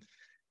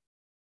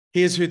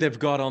 Here's who they've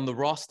got on the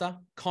roster,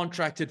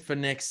 contracted for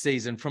next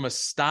season. From a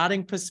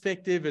starting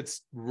perspective,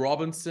 it's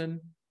Robinson,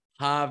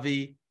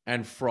 Harvey,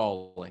 and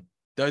Froling.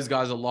 Those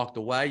guys are locked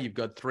away. You've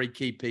got 3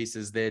 key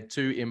pieces there,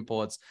 2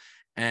 imports,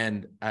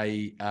 and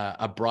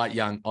a bright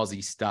young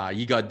Aussie star.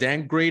 You got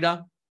Dan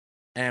Greeter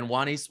and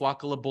Wani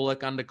Swakala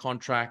Bullock under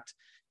contract.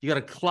 You got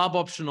a club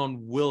option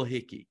on Will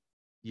Hickey.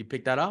 You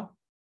picked that up?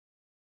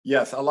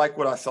 Yes, I like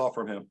what I saw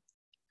from him.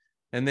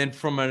 And then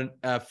from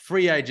a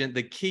free agent,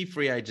 the key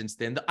free agents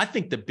then, I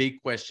think the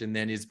big question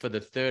then is for the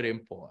third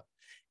import.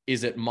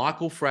 Is it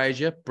Michael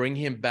Frazier, bring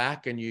him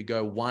back and you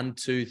go 1,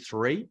 2,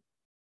 3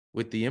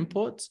 with the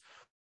imports?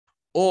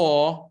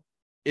 Or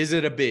is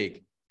it a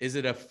big? Is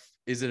it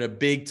a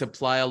big to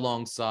play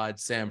alongside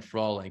Sam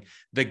Froling,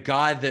 the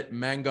guy that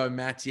Mango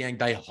Matiang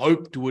they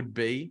hoped would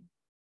be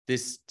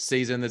this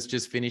season that's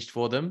just finished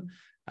for them,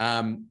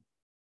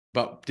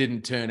 but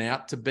didn't turn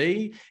out to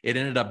be. It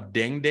ended up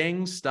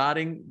Deng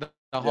starting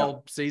the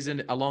whole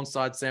season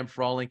alongside Sam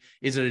Froling.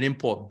 Is it an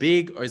import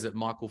big, or is it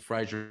Michael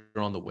Frazier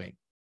on the wing?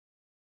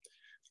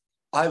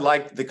 I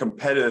liked the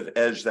competitive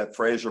edge that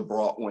Frazier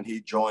brought when he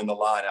joined the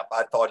lineup.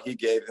 I thought he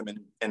gave him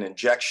an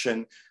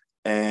injection.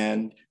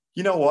 And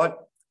you know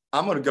what?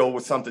 I'm going to go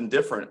with something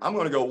different. I'm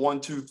going to go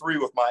 1, 2, 3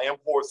 with my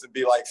imports and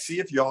be like, see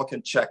if y'all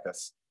can check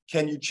us.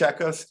 Can you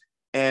check us?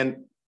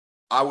 And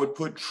I would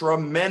put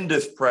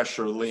tremendous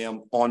pressure,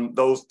 Liam, on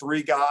those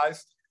 3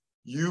 guys.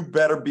 You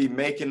better be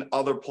making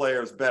other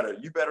players better.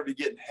 You better be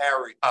getting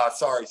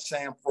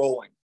Sam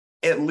Froling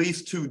at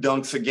least 2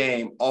 dunks a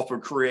game off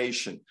of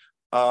creation.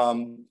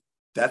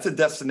 That's a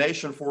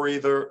destination for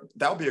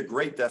that would be a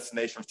great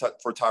destination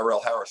for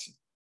Tyrell Harrison.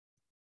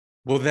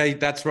 Well,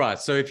 that's right.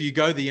 So if you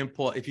go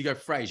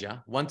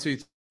Frazier, 1, 2,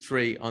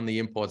 3 on the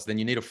imports, then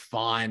you need to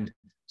find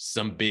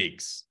some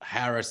bigs.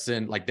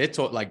 Harrison, like they're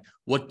taught like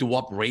what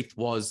Duop Reith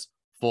was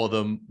for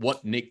them,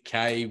 what Nick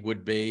Kay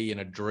would be in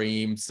a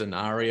dream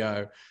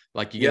scenario.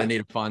 Like you're going to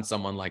need to find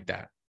someone like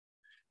that.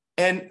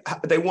 And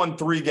they won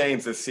 3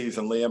 games this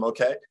season, Liam.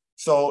 Okay.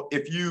 So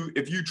if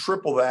you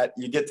triple that,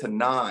 you get to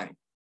 9.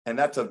 And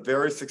that's a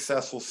very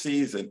successful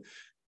season.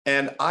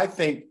 And I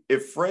think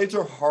if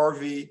Frazier,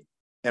 Harvey,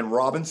 and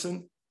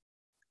Robinson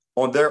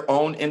on their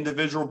own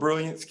individual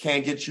brilliance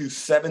can get you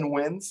 7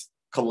 wins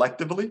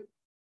collectively,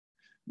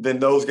 then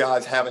those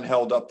guys haven't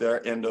held up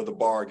their end of the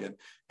bargain.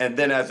 And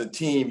then as a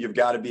team, you've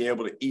got to be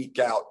able to eke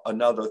out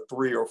another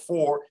 3 or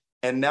 4.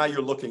 And now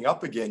you're looking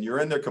up again. You're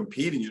in there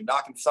competing. You're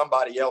knocking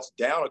somebody else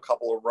down a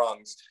couple of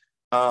rungs.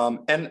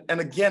 And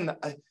again,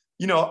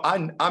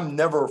 I'm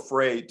never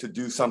afraid to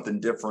do something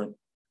different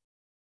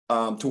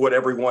to what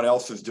everyone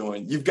else is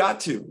doing. You've got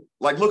to.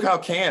 Like, look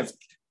how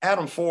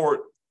Adam Ford,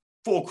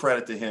 full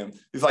credit to him.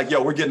 He's like,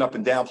 yo, we're getting up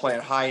and down, playing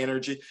high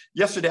energy.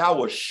 Yesterday, I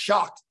was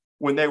shocked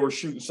when they were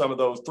shooting some of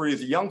those threes.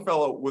 The young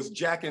fellow was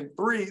jacking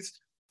threes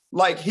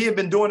like he had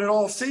been doing it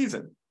all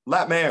season.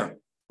 Latman,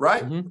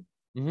 right?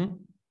 Mm-hmm. Mm-hmm.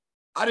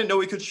 I didn't know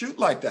he could shoot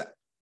like that.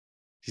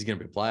 He's going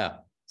to be a player.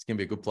 He's going to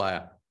be a good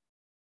player.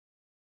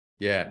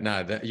 Yeah,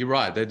 no, you're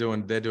right. They're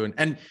doing,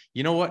 and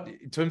you know what?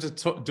 In terms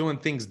of doing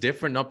things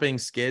different, not being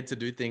scared to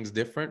do things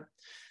different.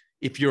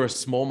 If you're a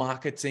small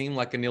market team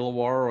like an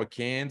Illawarra or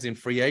Cairns in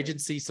free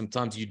agency,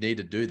 sometimes you need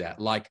to do that.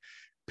 Like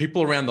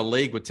people around the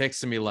league were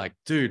texting me like,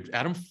 dude,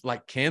 Adam,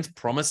 like Cairns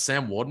promised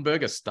Sam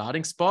Wardenberg a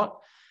starting spot.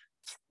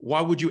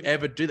 Why would you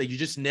ever do that? You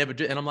just never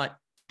do. And I'm like,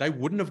 they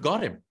wouldn't have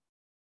got him.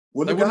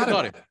 Wouldn't have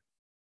got him.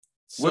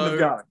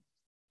 So,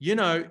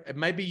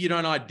 maybe you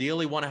don't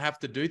ideally want to have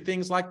to do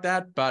things like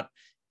that, but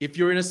if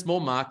you're in a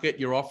small market,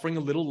 you're offering a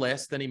little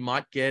less than he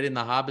might get in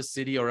the Harbour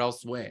City or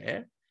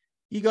elsewhere.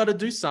 You got to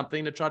do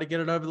something to try to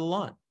get it over the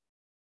line.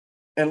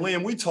 And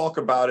Liam, we talk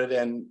about it,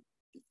 and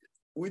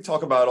we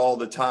talk about all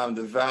the time,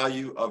 the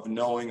value of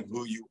knowing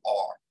who you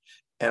are.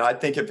 And I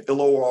think if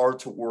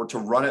Illawarra were to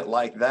run it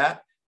like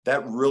that,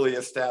 that really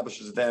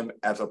establishes them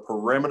as a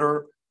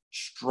perimeter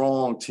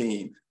strong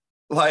team.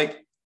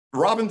 Like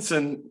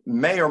Robinson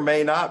may or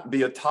may not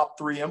be a top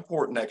 3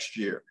 import next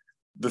year.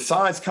 The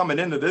signs coming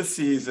into this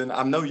season,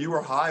 I know you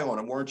were high on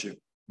him, weren't you?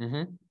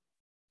 Mm-hmm.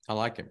 I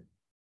like him.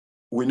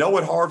 We know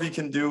what Harvey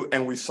can do,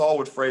 and we saw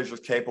what Frazier's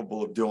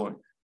capable of doing.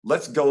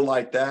 Let's go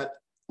like that.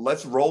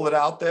 Let's roll it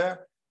out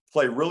there,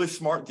 play really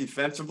smart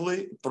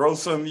defensively, throw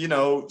some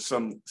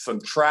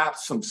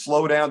traps, some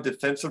slow down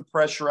defensive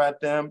pressure at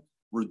them,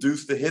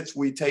 reduce the hits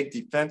we take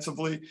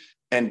defensively,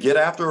 and get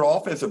after it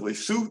offensively.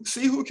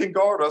 See who can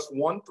guard us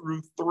 1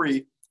 through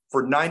 3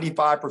 for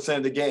 95%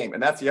 of the game.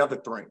 And that's the other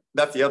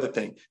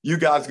thing. You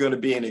guys are going to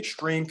be in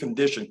extreme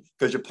condition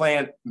because you're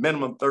playing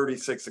minimum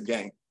 36 a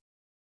game.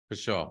 For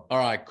sure. All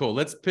right, cool.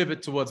 Let's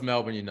pivot towards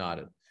Melbourne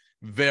United.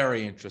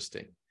 Very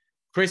interesting.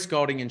 Chris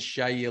Golding and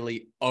Shea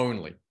Yili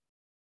only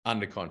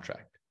under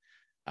contract,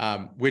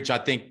 which I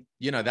think,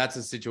 that's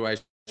a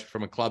situation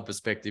from a club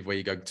perspective where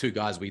you go, 2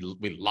 guys we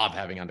love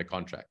having under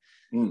contract.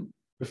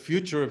 The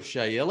future of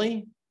Shea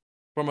Yili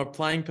from a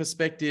playing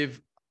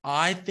perspective,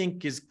 I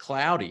think is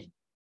cloudy.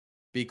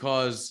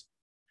 Because,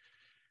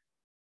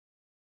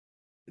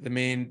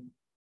 like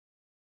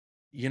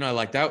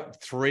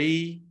that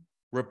 3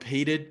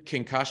 repeated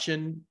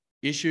concussion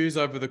issues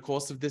over the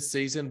course of this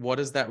season. What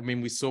does that mean?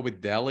 We saw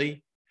with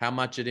Delhi how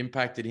much it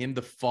impacted him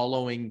the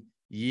following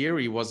year.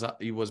 He was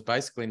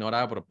basically not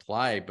able to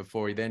play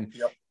before he then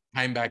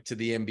came back to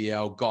the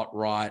NBL, got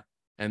right,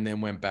 and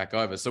then went back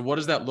over. So what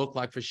does that look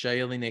like for Shea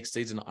Yili next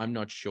season? I'm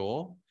not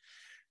sure.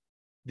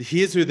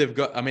 Here's who they've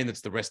got. I mean,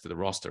 it's the rest of the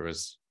roster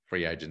as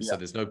free agents, so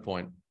there's no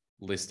point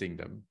listing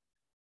them.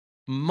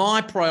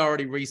 My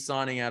priority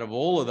re-signing out of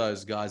all of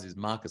those guys is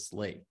Marcus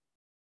Lee.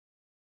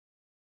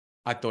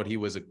 I thought he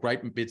was a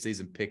great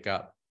midseason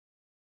pickup.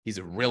 He's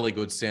a really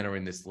good center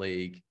in this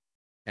league.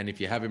 And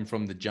if you have him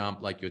from the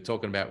jump, like you're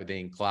talking about with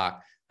Ian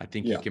Clark, I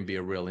think he can be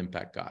a real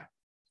impact guy.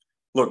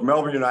 Look,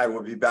 Melbourne United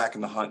will be back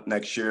in the hunt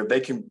next year.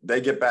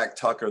 They get back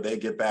Tucker, they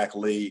get back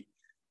Lee,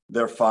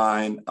 they're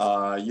fine.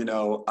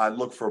 I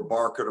look for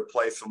Barker to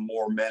play some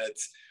more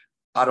minutes.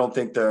 I don't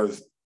think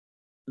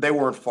they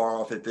weren't far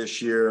off it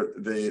this year.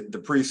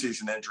 The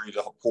preseason injury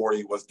to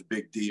Porty was the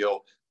big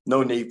deal.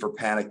 No need for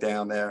panic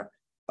down there.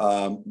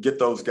 Get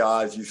those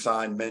guys you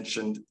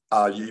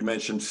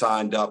mentioned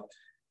signed up,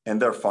 and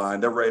they're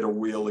fine. They're ready to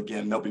wheel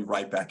again. They'll be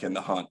right back in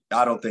the hunt.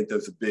 I don't think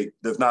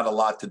there's not a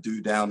lot to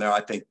do down there. I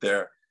think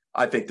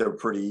they're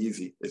pretty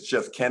easy. It's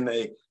just, can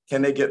they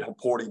get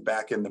Porty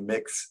back in the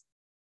mix?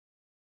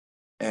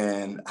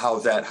 And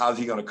how's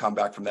he going to come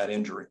back from that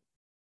injury?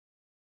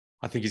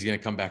 I think he's going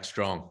to come back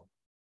strong.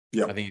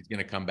 Yeah. I think he's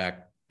going to come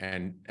back.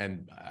 And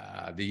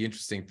the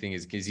interesting thing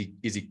is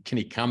can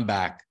he come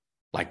back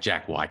like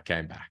Jack White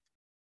came back?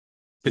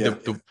 Yeah.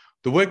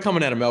 The word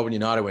coming out of Melbourne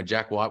United when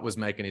Jack White was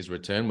making his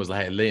return was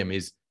like, hey,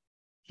 Liam,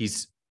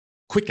 he's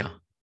quicker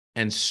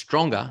and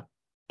stronger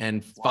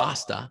and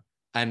faster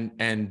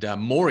and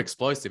more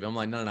explosive. I'm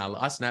like, no,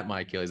 I snapped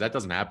my Achilles. That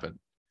doesn't happen.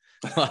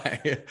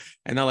 And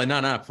they're like,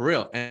 no, for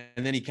real.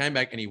 And then he came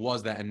back and he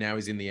was that, and now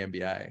he's in the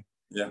NBA.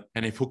 Yeah.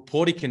 And if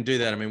Porty can do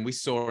that, I mean, we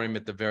saw him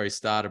at the very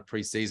start of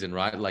preseason,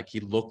 right? Like he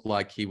looked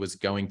like he was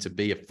going to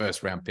be a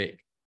first-round pick.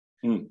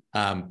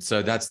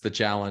 So that's the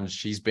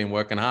challenge. He's been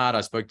working hard.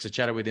 I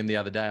chatted with him the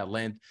other day at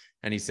length,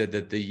 and he said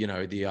that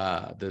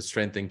the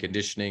strength and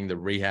conditioning, the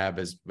rehab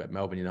at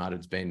Melbourne United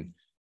has been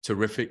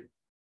terrific,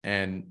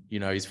 and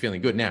he's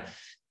feeling good now.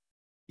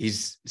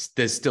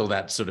 There's still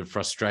that sort of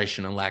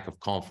frustration and lack of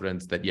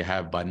confidence that you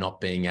have by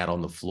not being out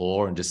on the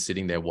floor and just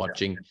sitting there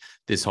watching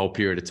this whole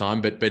period of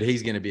time. But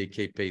he's going to be a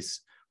key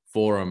piece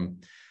for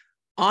him.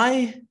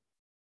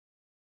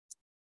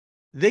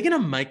 They're going to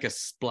make a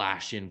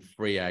splash in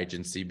free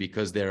agency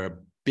because they're a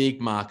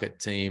big market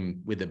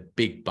team with a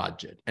big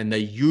budget, and they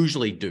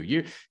usually do.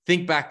 You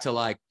think back to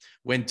like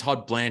when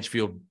Todd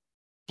Blanchfield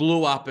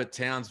blew up at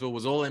Townsville,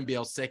 was all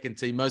NBL second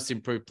team, most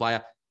improved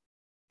player,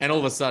 and all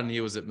of a sudden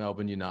he was at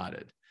Melbourne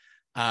United.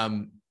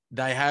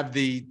 They have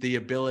the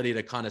ability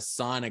to kind of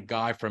sign a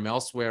guy from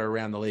elsewhere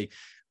around the league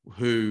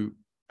who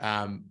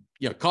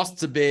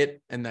costs a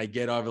bit, and they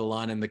get over the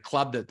line, and the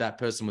club that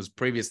person was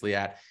previously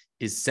at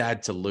is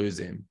sad to lose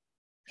him.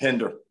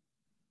 Hinder.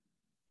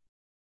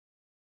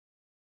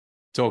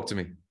 Talk to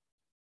me.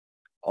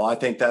 Oh, I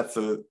think that's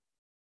the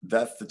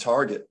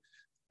target.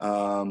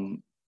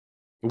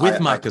 With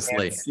Marcus Lee.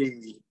 I can't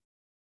see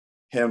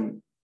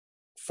him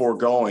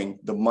foregoing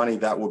the money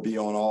that would be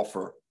on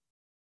offer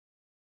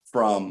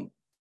from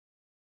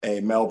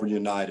a Melbourne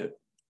United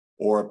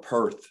or a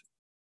Perth.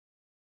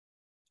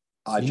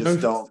 I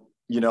just don't,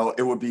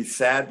 it would be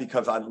sad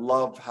because I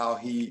love how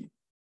he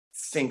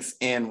sinks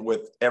in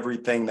with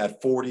everything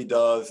that 40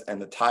 does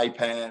and the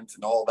Taipans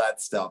and all that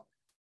stuff.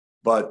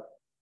 But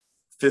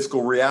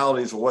fiscal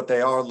realities are what they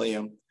are,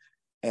 Liam.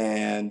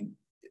 And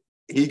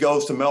he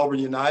goes to Melbourne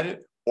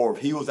United, or if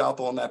he was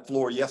out on that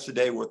floor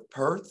yesterday with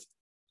Perth,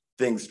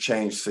 things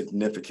change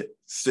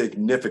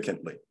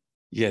significantly.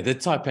 Yeah, the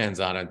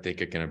Taipans, I don't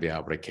think, are going to be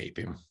able to keep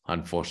him,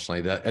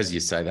 unfortunately. That, as you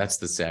say, that's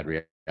the sad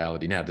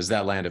reality. Now, does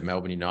that land at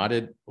Melbourne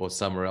United or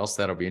somewhere else?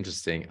 That'll be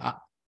interesting.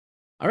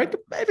 I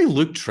reckon maybe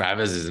Luke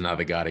Travers is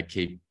another guy to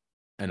keep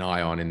an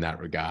eye on in that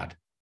regard.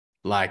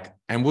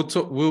 And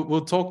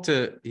we'll talk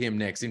to him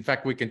next. In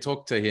fact, we can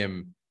talk to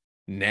him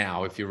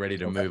now if you're ready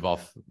to move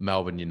off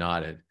Melbourne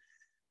United.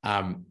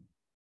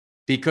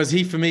 Because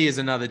he, for me, is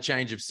another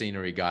change of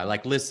scenery guy.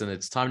 Like, listen,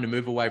 it's time to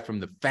move away from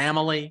the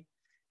family.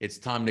 It's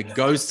time to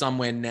go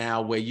somewhere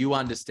now where you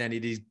understand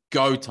it is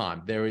go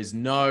time. There is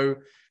no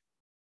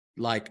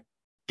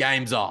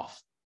games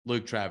off.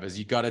 Luke Travers,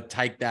 you got to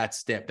take that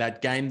step.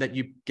 That game that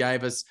you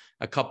gave us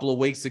a couple of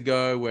weeks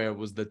ago where it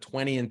was the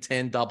 20 and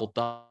 10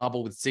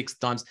 double-double with 6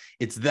 times,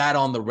 it's that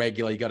on the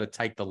regular. You got to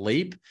take the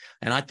leap.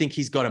 And I think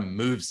he's got to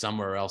move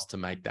somewhere else to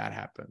make that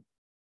happen.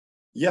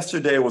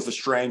 Yesterday was a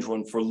strange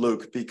one for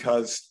Luke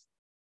because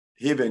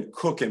he'd been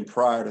cooking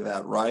prior to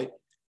that, right?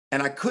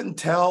 And I couldn't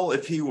tell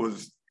if he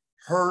was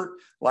hurt.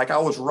 Like, I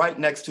was right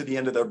next to the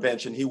end of their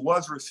bench and he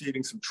was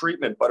receiving some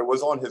treatment, but it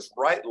was on his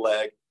right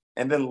leg.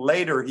 And then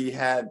later he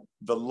had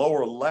the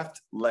lower left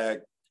leg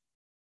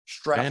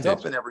strapped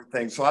up and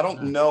everything. So I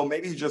don't know,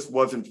 maybe he just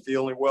wasn't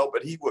feeling well,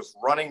 but he was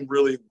running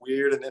really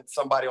weird. And then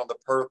somebody on the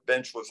Perth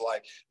bench was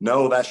like,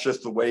 no, that's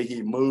just the way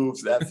he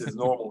moves. That's his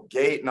normal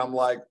gait. And I'm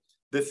like,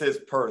 this is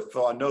Perth.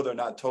 So I know they're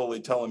not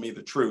totally telling me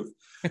the truth,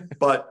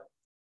 but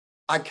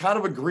I kind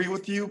of agree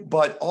with you.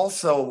 But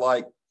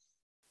also,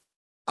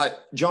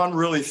 John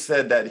really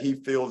said that he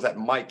feels that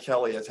Mike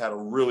Kelly has had a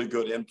really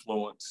good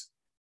influence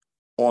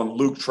on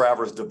Luke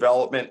Travers'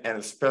 development and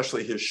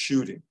especially his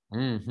shooting.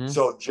 Mm-hmm.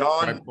 So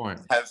John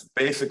has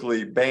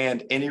basically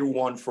banned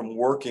anyone from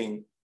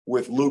working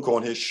with Luke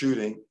on his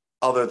shooting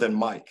other than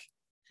Mike.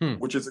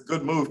 which is a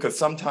good move because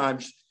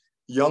sometimes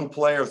young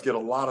players get a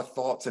lot of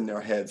thoughts in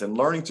their heads, and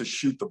learning to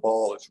shoot the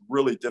ball is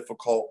really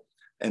difficult.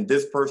 And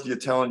this person you're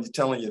telling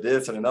you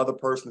this, and another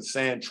person is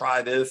saying,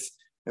 try this.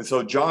 And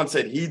so John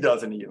said he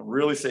doesn't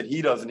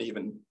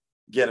even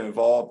get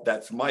involved.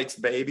 That's Mike's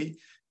baby.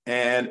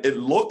 And it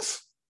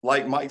looks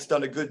like Mike's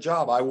done a good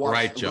job. I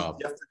watched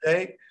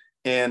yesterday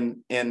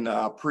in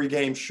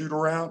pregame shoot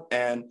around,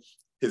 and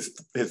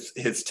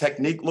his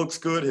technique looks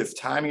good. His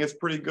timing is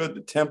pretty good.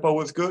 The tempo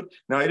is good.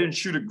 Now, he didn't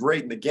shoot it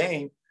great in the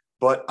game,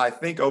 but I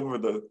think over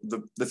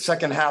the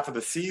second half of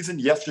the season,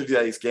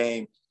 yesterday's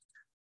game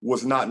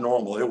was not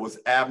normal. It was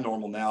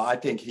abnormal. Now, I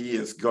think he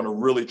is going to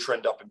really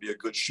trend up and be a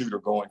good shooter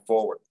going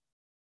forward.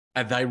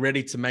 Are they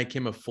ready to make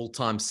him a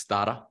full-time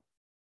starter?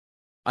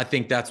 I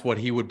think that's what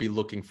he would be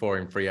looking for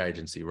in free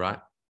agency, right?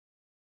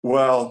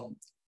 Well,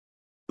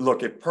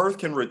 look, if Perth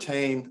can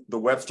retain the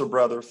Webster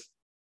brothers,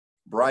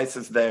 Bryce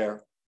is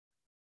there.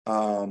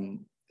 The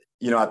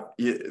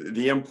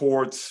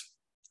imports,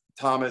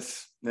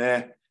 Thomas,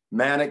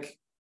 Manick,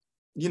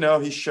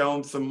 he's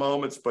shown some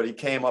moments, but he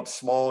came up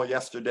small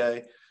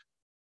yesterday.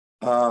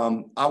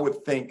 I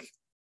would think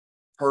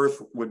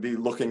Perth would be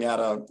looking at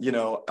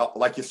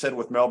like you said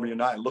with Melbourne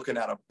United, looking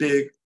at a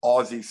big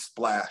Aussie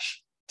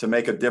splash to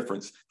make a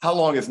difference. How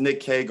long is Nick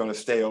Kay going to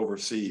stay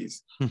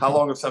overseas? How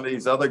long are some of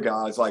these other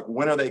guys, like,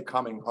 when are they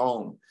coming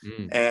home?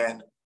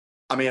 And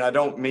I mean, I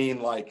don't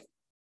mean like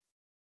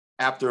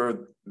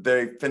after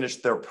they finish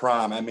their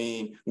prime. I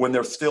mean, when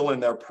they're still in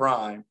their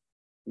prime,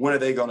 when are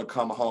they going to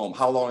come home?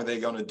 How long are they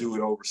going to do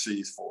it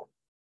overseas for?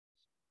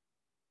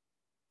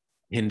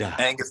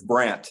 Angus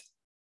Brandt.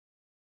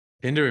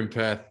 Pinder in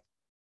Perth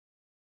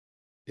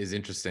is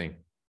interesting.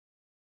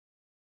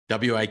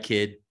 WA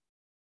kid.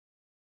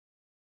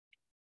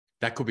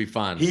 That could be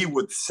fun. He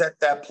would set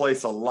that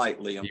place alight,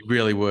 Liam. He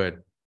really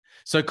would.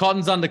 So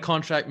Cotton's under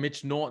contract.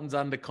 Mitch Norton's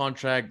under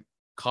contract.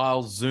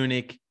 Kyle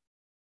Zunick.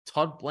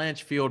 Todd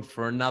Blanchfield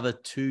for another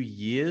 2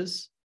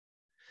 years.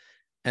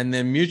 And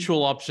then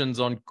mutual options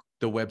on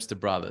the Webster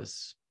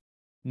brothers.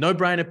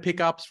 No-brainer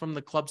pickups from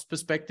the club's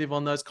perspective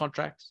on those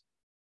contracts?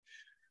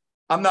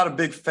 I'm not a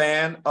big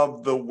fan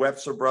of the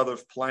Webster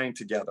brothers playing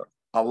together.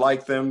 I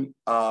like them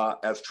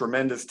as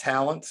tremendous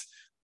talents,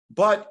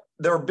 but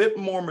they're a bit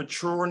more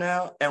mature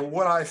now. And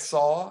what I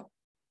saw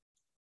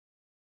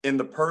in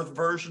the Perth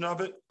version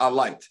of it, I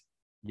liked.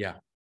 Yeah.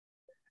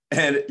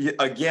 And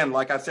again,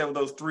 like I said, with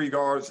those 3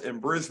 guards in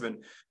Brisbane,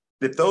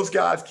 if those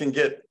guys can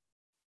get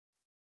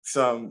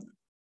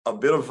a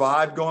bit of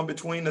vibe going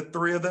between the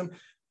 3 of them,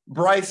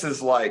 Bryce has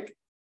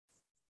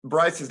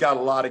got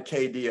a lot of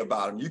KD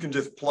about him. You can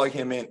just plug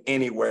him in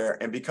anywhere.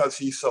 And because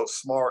he's so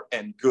smart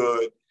and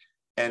good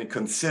and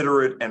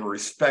considerate and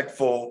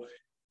respectful,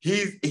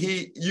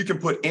 you can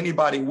put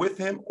anybody with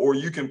him, or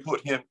you can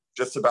put him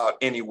just about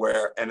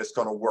anywhere and it's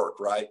going to work,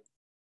 right?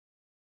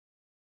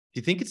 Do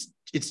you think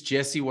it's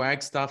Jesse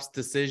Wagstaff's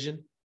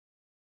decision?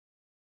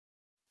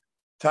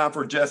 Time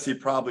for Jesse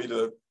probably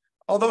to,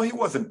 although he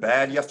wasn't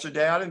bad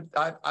yesterday.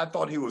 I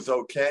thought he was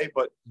okay,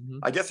 but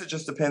I guess it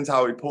just depends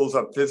how he pulls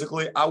up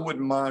physically. I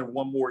wouldn't mind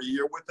one more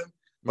year with him,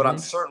 but I'm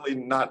certainly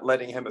not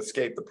letting him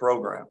escape the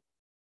program.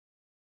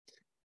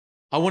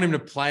 I want him to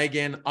play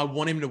again. I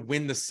want him to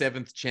win the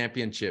 7th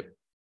championship.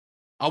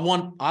 I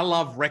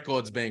love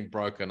records being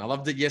broken. I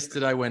loved it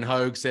yesterday when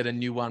Hogue set a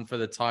new one for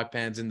the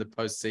Taipans in the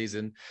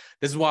postseason.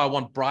 This is why I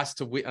want Bryce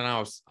to win.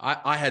 And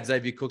I had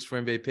Xavier Cooks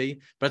for MVP,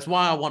 but it's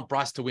why I want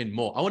Bryce to win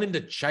more. I want him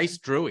to chase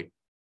Drewy.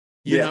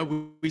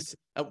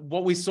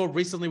 What we saw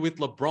recently with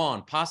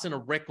LeBron, passing a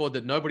record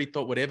that nobody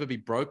thought would ever be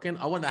broken.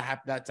 I want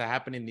that to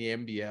happen in the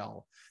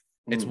NBL.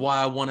 It's why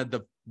I wanted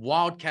the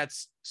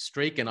Wildcats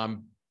streak, and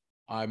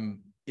I'm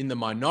in the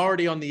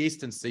minority on the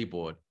Eastern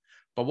Seaboard.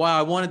 But why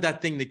I wanted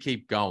that thing to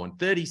keep going.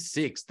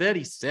 36,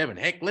 37,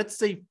 heck, let's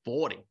see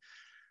 40.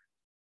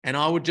 And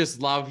I would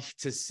just love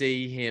to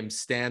see him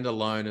stand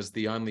alone as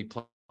the only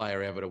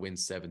player ever to win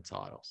 7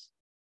 titles.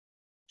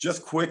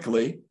 Just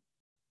quickly,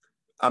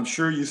 I'm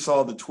sure you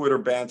saw the Twitter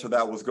banter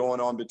that was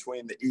going on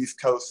between the East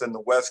Coast and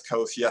the West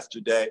Coast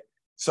yesterday.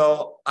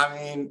 So, I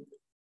mean,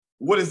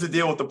 what is the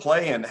deal with the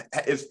play-in?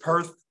 Is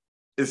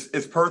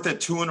Perth at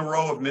 2 in a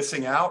row of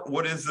missing out?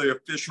 What is the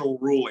official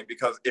ruling?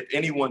 Because if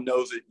anyone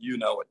knows it, you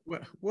know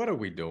it. What are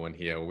we doing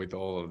here with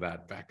all of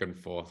that back and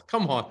forth?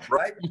 Come on.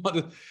 Right?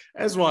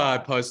 That's why I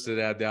posted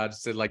out there. I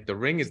just said, like, the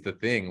ring is the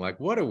thing. Like,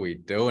 what are we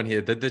doing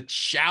here? The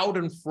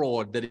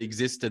Schadenfreude that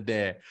existed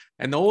there.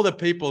 And all the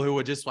people who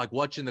were just like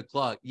watching the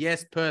clock.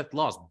 Yes, Perth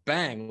lost.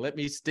 Bang. Let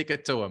me stick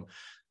it to them.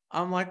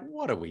 I'm like,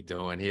 what are we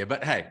doing here?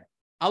 But hey,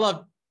 I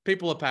love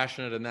people are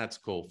passionate, and that's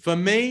cool. For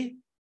me,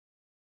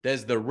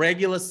 there's the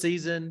regular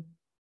season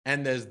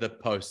and there's the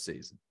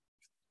postseason.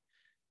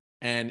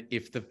 And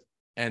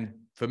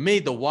for me,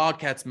 the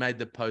Wildcats made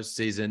the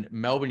postseason.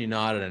 Melbourne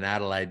United and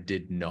Adelaide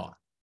did not.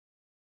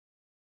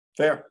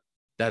 Fair.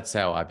 That's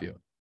how I view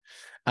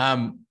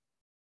it.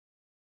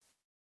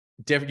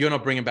 You're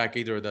not bringing back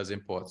either of those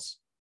imports.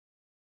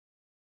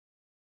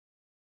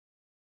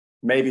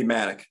 Maybe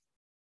Manick.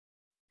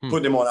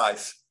 Putting him on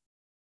ice.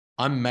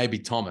 I'm maybe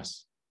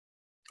Thomas.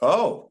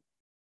 Oh,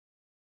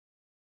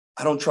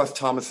 I don't trust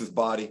Thomas's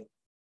body.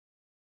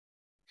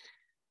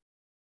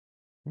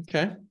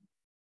 Okay.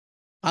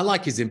 I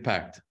like his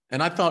impact.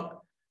 And I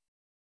thought,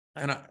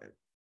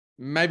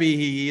 maybe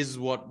he is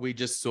what we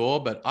just saw,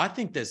 but I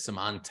think there's some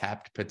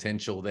untapped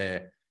potential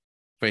there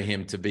for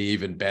him to be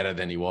even better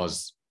than he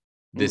was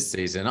this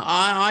season.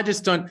 I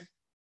just don't.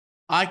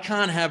 I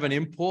can't have an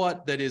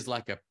import that is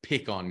like a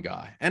pick-on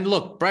guy. And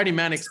look, Brady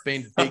Manick's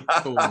been big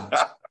for him.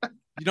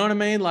 You know what I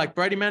mean? Like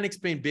Brady Manick's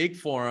been big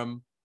for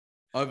him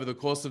over the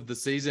course of the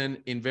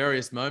season in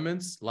various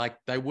moments. Like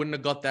they wouldn't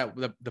have got that.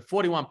 The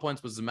 41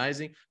 points was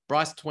amazing.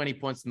 Bryce, 20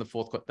 points in the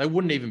fourth quarter. They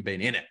wouldn't even been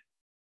in it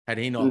had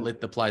he not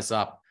lit the place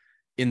up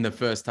in the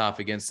first half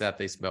against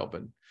Southeast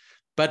Melbourne.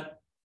 But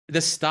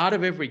the start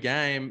of every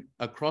game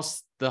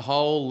across the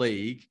whole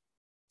league,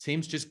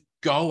 teams just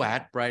go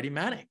at Brady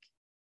Manick.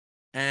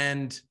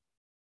 And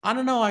I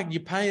don't know, like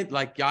you pay it,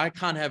 like I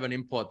can't have an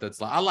import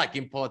that's like, I like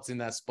imports in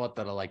that spot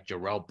that are like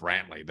Jarrell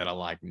Brantley, that are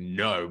like,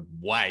 no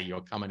way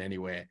you're coming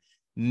anywhere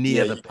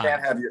near the paint. You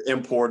can't have your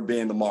import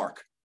being the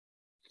mark.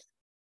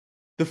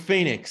 The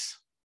Phoenix.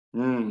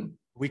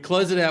 We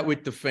close it out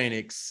with the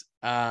Phoenix.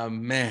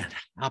 Man,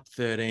 up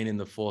 13 in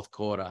the fourth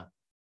quarter.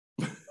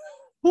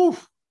 Whew.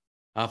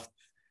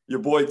 Your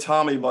boy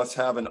Tommy must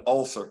have an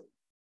ulcer.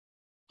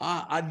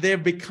 They're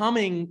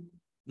becoming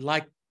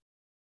like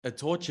a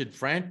tortured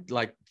fan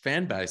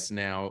base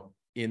now,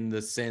 in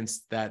the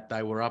sense that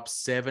they were up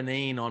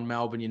 17 on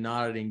Melbourne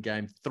United in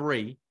game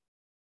 3,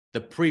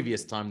 the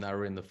previous time they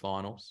were in the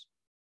finals,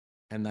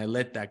 and they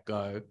let that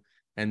go.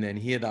 And then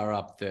here they're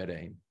up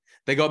 13.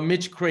 They got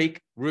Mitch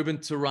Creek, Ruben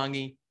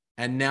Turangi,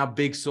 and now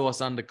Big Sauce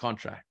under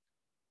contract.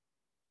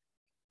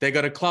 They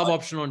got a club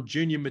option on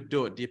Junior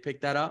Madut. Do you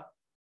pick that up?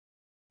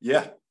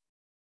 Yeah.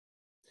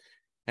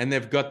 And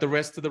they've got the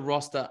rest of the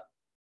roster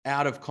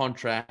out of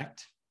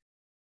contract.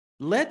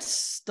 Let's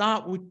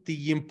start with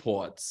the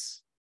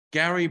imports.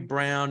 Gary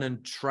Brown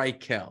and Trey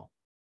Kell.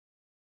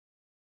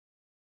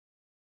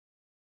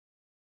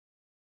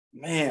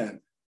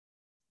 Man,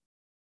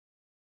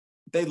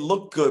 they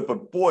look good,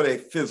 but boy, they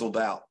fizzled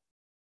out.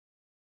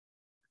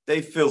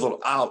 They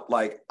fizzled out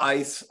like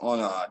ice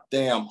on a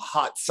damn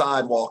hot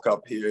sidewalk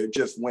up here. It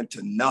just went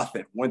to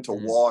nothing, went to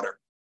water.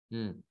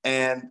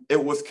 And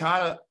it was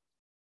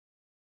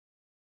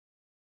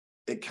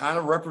it kind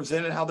of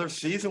represented how their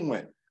season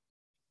went.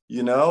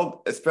 You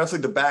know, especially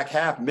the back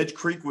half. Mitch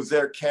Creek was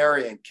there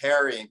carrying.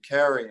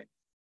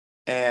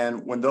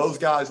 And when those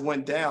guys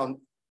went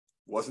down,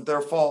 wasn't their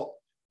fault,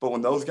 but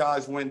when those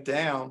guys went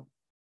down,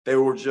 they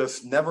were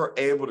just never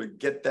able to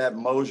get that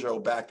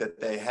mojo back that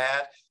they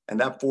had. And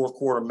that fourth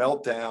quarter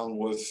meltdown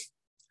was,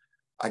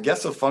 I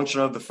guess, a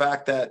function of the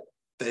fact that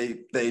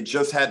they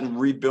just hadn't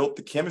rebuilt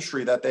the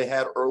chemistry that they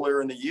had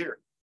earlier in the year.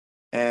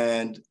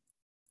 And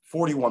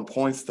 41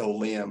 points, though,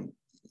 Liam.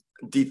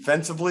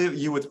 Defensively,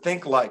 you would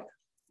think, like,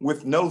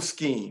 with no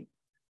scheme,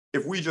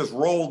 if we just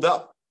rolled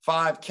up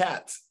 5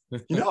 cats,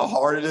 you know how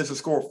hard it is to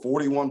score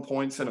 41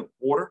 points in a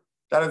quarter?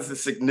 That is a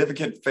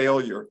significant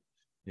failure.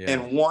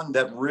 And one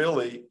that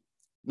really,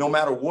 no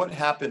matter what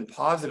happened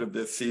positive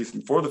this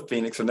season for the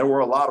Phoenix, and there were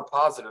a lot of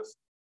positives,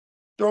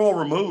 they're all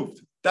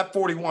removed. That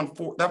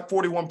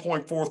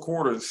 41-point fourth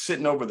quarter is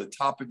sitting over the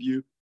top of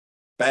you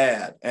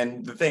bad.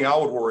 And the thing I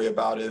would worry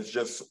about is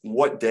just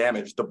what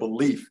damage, the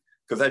belief.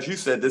 Because as you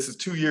said, this is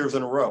 2 years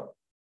in a row.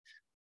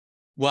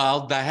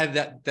 Well, they had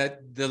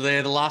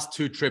the last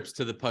 2 trips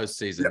to the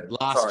postseason.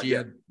 Last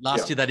year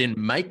they didn't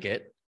make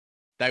it.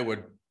 They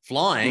were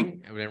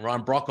flying, and then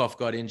Ryan Brockhoff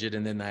got injured,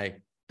 and then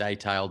they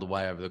tailed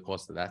away over the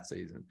course of that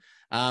season.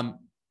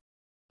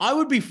 I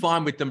would be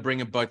fine with them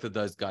bringing both of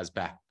those guys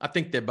back. I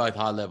think they're both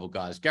high-level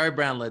guys. Gary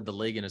Brown led the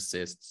league in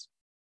assists.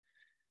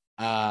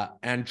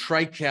 And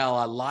Trey Kell,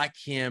 I like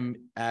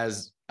him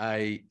as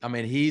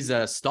he's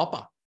a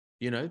stopper.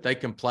 You know, they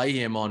can play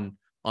him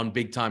on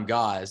big-time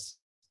guys.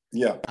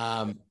 Yeah.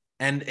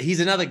 And he's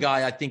another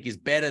guy I think is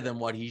better than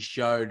what he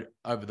showed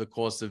over the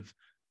course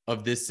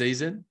of this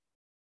season.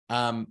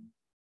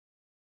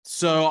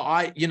 So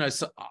I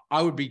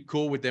would be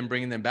cool with them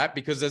bringing them back,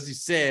 because as you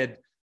said,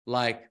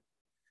 like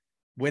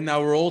when they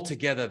were all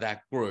together,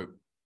 that group,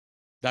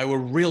 they were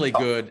really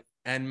good.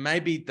 And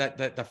maybe that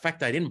the fact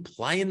they didn't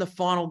play in the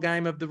final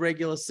game of the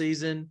regular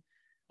season,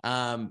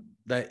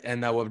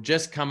 they were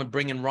just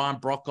bringing Ryan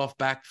Brockhoff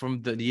back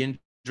from the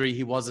injury.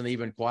 He wasn't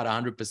even quite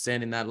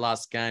 100% in that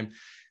last game.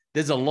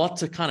 There's a lot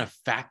to kind of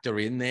factor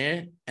in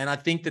there. And I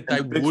think that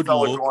they would look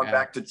going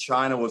back to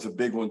China was a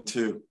big one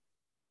too.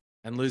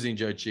 And losing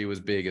Joe Chi was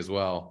big as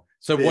well.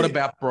 So what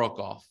about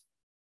Brockhoff?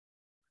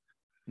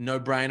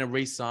 No-brainer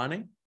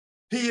re-signing?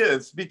 He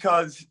is,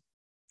 because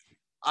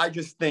I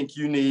just think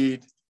you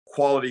need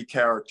quality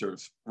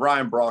characters.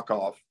 Ryan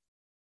Brockhoff,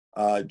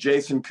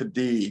 Jason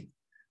Kadee,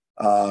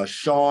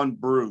 Sean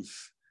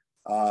Bruce,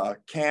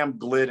 Cam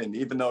Glidden,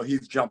 even though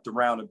he's jumped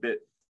around a bit.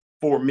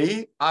 For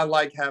me, I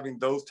like having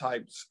those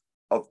types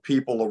of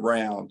people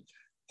around.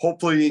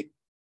 Hopefully,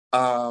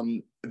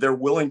 they're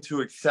willing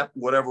to accept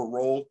whatever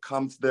role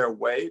comes their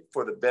way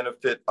for the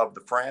benefit of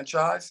the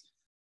franchise.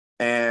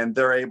 and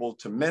they're able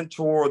to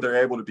mentor,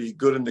 they're able to be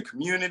good in the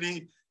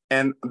community.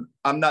 And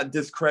I'm not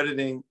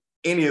discrediting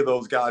any of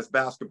those guys'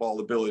 basketball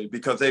ability,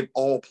 because they've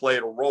all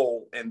played a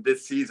role in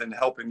this season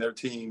helping their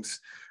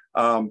teams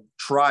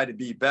try to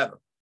be better.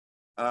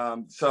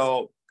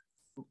 So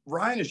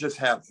Ryan has just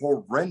had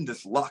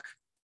horrendous luck.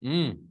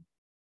 You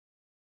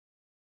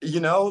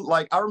know,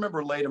 like I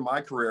remember late in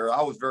my career,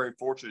 I was very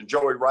fortunate.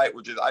 Joey Wright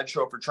would I'd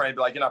show up for training,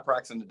 be like, "You're not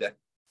practicing today.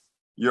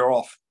 You're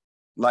off.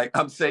 Like,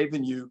 I'm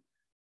saving you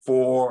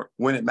for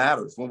when it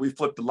matters, when we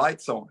flip the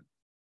lights on.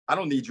 I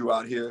don't need you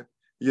out here,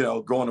 you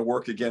know, going to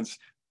work against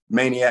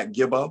Maniac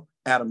Gibbo,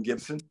 Adam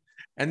Gibson."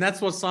 And that's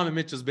what Simon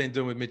Mitchell's been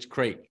doing with Mitch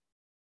Creek.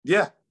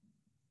 Yeah.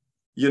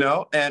 You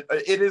know, and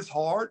it is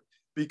hard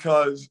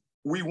because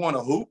we want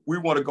to hoop. We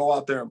want to go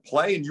out there and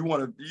play. And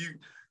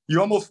you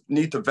almost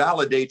need to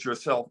validate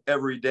yourself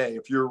every day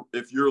if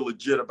you're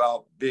legit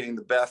about being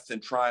the best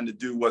and trying to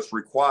do what's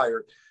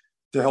required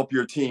to help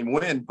your team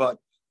win. But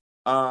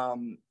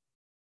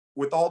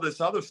with all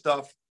this other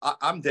stuff,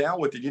 I'm down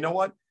with it. You know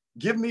what?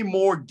 Give me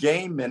more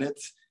game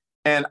minutes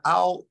and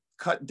I'll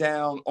cut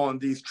down on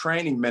these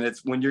training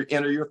minutes when you're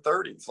into your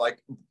 30s. Like,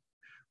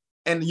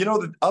 and you know,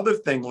 the other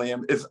thing,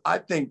 Liam, is I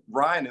think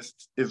Ryan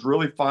is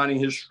really finding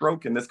his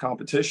stroke in this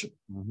competition.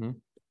 Mm-hmm.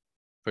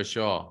 For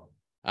sure.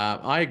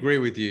 I agree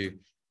with you.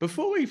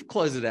 Before we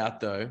close it out,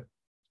 though,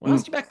 I'll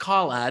ask you about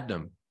Kyle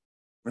Adnam.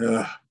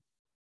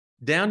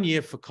 Down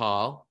year for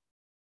Kyle,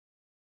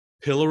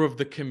 pillar of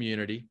the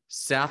community,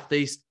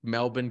 Southeast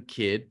Melbourne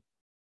kid,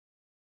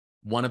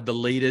 one of the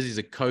leaders. He's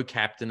a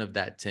co-captain of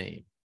that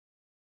team.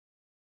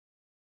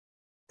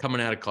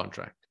 Coming out of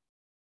contract.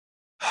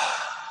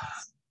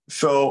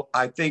 So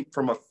I think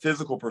from a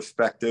physical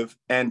perspective,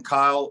 and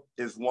Kyle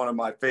is one of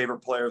my favorite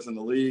players in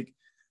the league.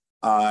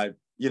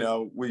 You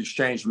know, we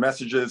exchange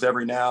messages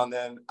every now and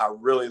then. I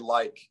really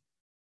like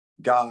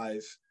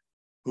guys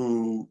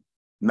who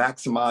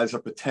maximize their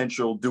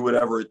potential, do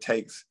whatever it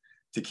takes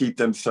to keep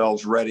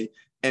themselves ready.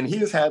 And he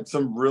has had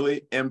some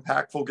really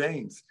impactful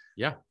games.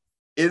 Yeah.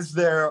 Is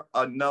there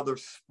another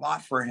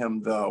spot for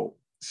him, though,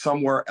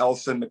 somewhere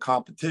else in the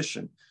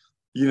competition?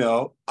 You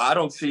know, I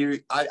don't see,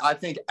 I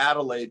think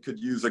Adelaide could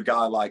use a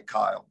guy like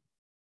Kyle.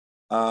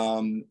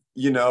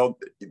 You know,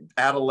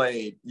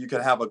 Adelaide, you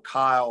could have a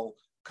Kyle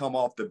come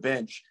off the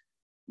bench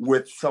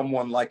with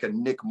someone like a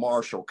Nick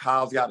Marshall.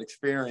 Kyle's got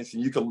experience,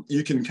 and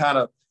you can kind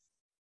of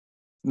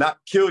not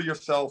kill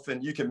yourself,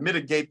 and you can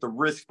mitigate the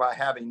risk by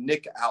having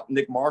Nick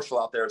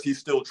Marshall out there as he's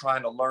still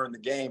trying to learn the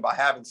game, by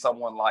having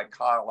someone like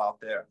Kyle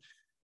out there.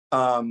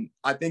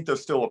 I think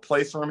there's still a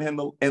place for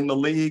him in the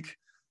league.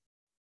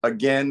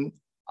 Again,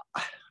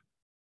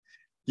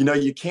 you know,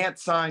 you can't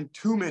sign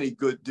too many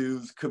good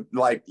dudes.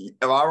 Like,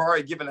 I've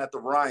already given that to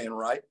Ryan,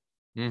 right?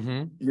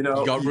 Mm-hmm. You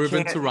know, you got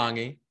Ruben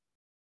Tarangi.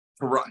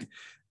 Right.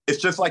 It's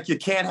just like you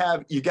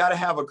got to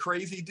have a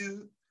crazy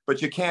dude,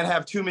 but you can't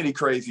have too many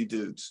crazy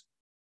dudes.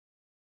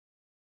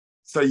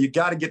 So you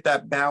got to get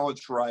that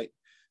balance right.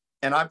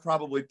 And I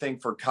probably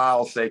think for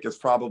Kyle's sake, it's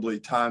probably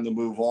time to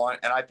move on.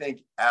 And I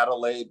think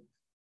Adelaide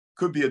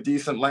could be a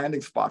decent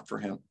landing spot for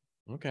him.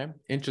 Okay.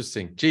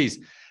 Interesting.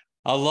 Geez,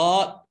 a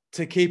lot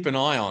to keep an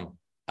eye on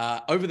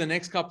over the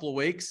next couple of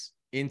weeks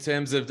in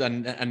terms of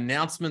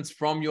announcements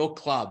from your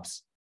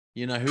clubs.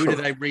 You know, who do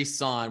they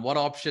re-sign? What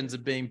options are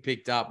being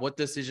picked up? What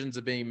decisions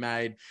are being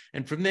made?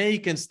 And from there,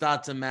 you can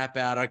start to map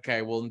out,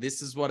 okay, well,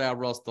 this is what our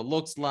roster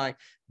looks like,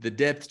 the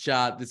depth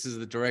chart, this is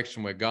the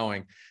direction we're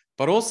going.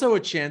 But also a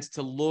chance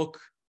to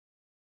look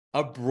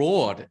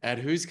abroad at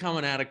who's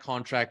coming out of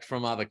contract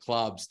from other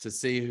clubs to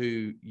see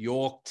who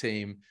your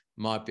team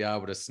might be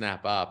able to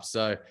snap up.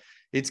 So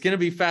it's going to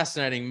be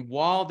fascinating.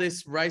 While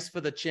this race for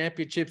the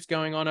championship's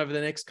going on over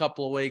the next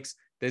couple of weeks,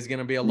 there's going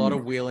to be a lot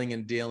of wheeling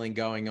and dealing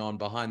going on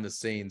behind the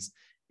scenes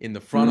in the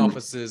front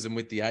offices and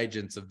with the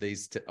agents of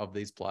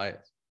these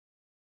players.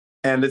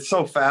 And it's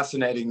so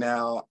fascinating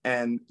now.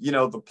 And, you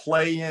know, the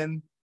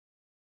play-in,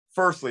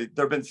 firstly,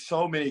 there have been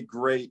so many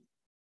great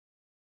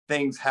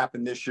things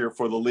happen this year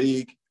for the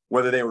league,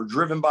 whether they were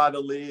driven by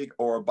the league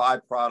or a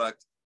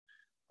byproduct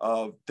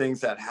of things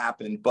that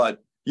happened.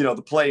 But, you know,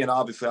 the play-in,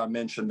 obviously, I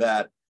mentioned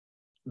that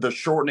the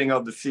shortening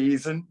of the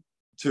season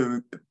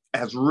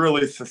has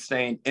really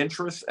sustained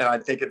interest. And I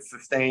think it's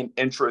sustained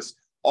interest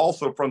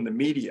also from the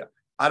media.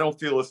 I don't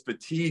feel as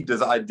fatigued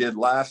as I did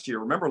last year.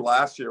 Remember,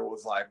 last year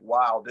was like,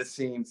 wow, this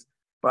seems,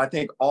 but I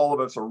think all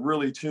of us are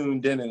really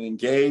tuned in and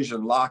engaged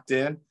and locked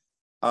in.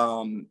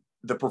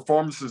 The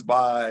performances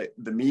by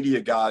the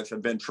media guys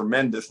have been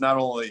tremendous. Not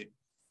only,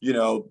 you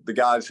know, the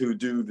guys who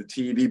do the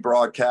TV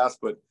broadcast,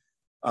 but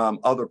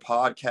other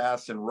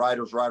podcasts and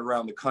writers right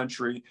around the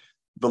country.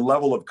 The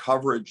level of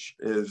coverage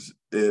is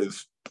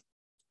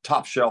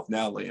top shelf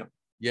now, Liam.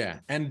 Yeah.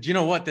 And you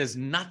know what? There's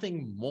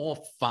nothing more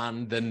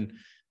fun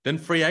than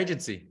free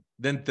agency,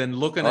 than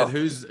looking at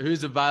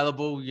who's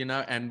available, you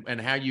know,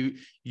 and how you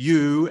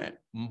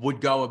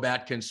would go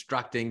about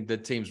constructing the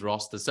team's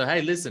roster. So,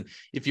 hey, listen,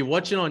 if you're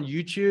watching on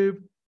YouTube,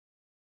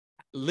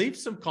 leave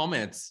some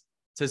comments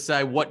to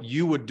say what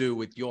you would do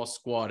with your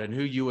squad and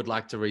who you would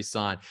like to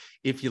re-sign.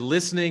 If you're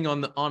listening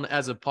on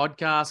as a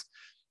podcast,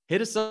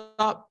 hit us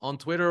up on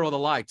Twitter or the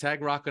like.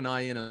 Tag Ruck and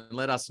I in and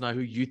let us know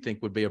who you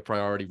think would be a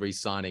priority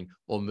re-signing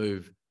or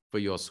move for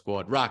your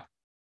squad. Ruck,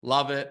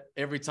 love it.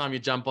 Every time you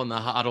jump on the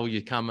huddle,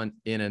 you come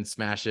in and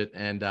smash it.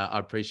 And I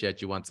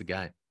appreciate you once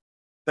again.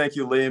 Thank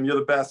you, Liam. You're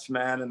the best,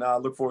 man. And I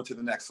look forward to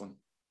the next one.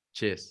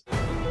 Cheers.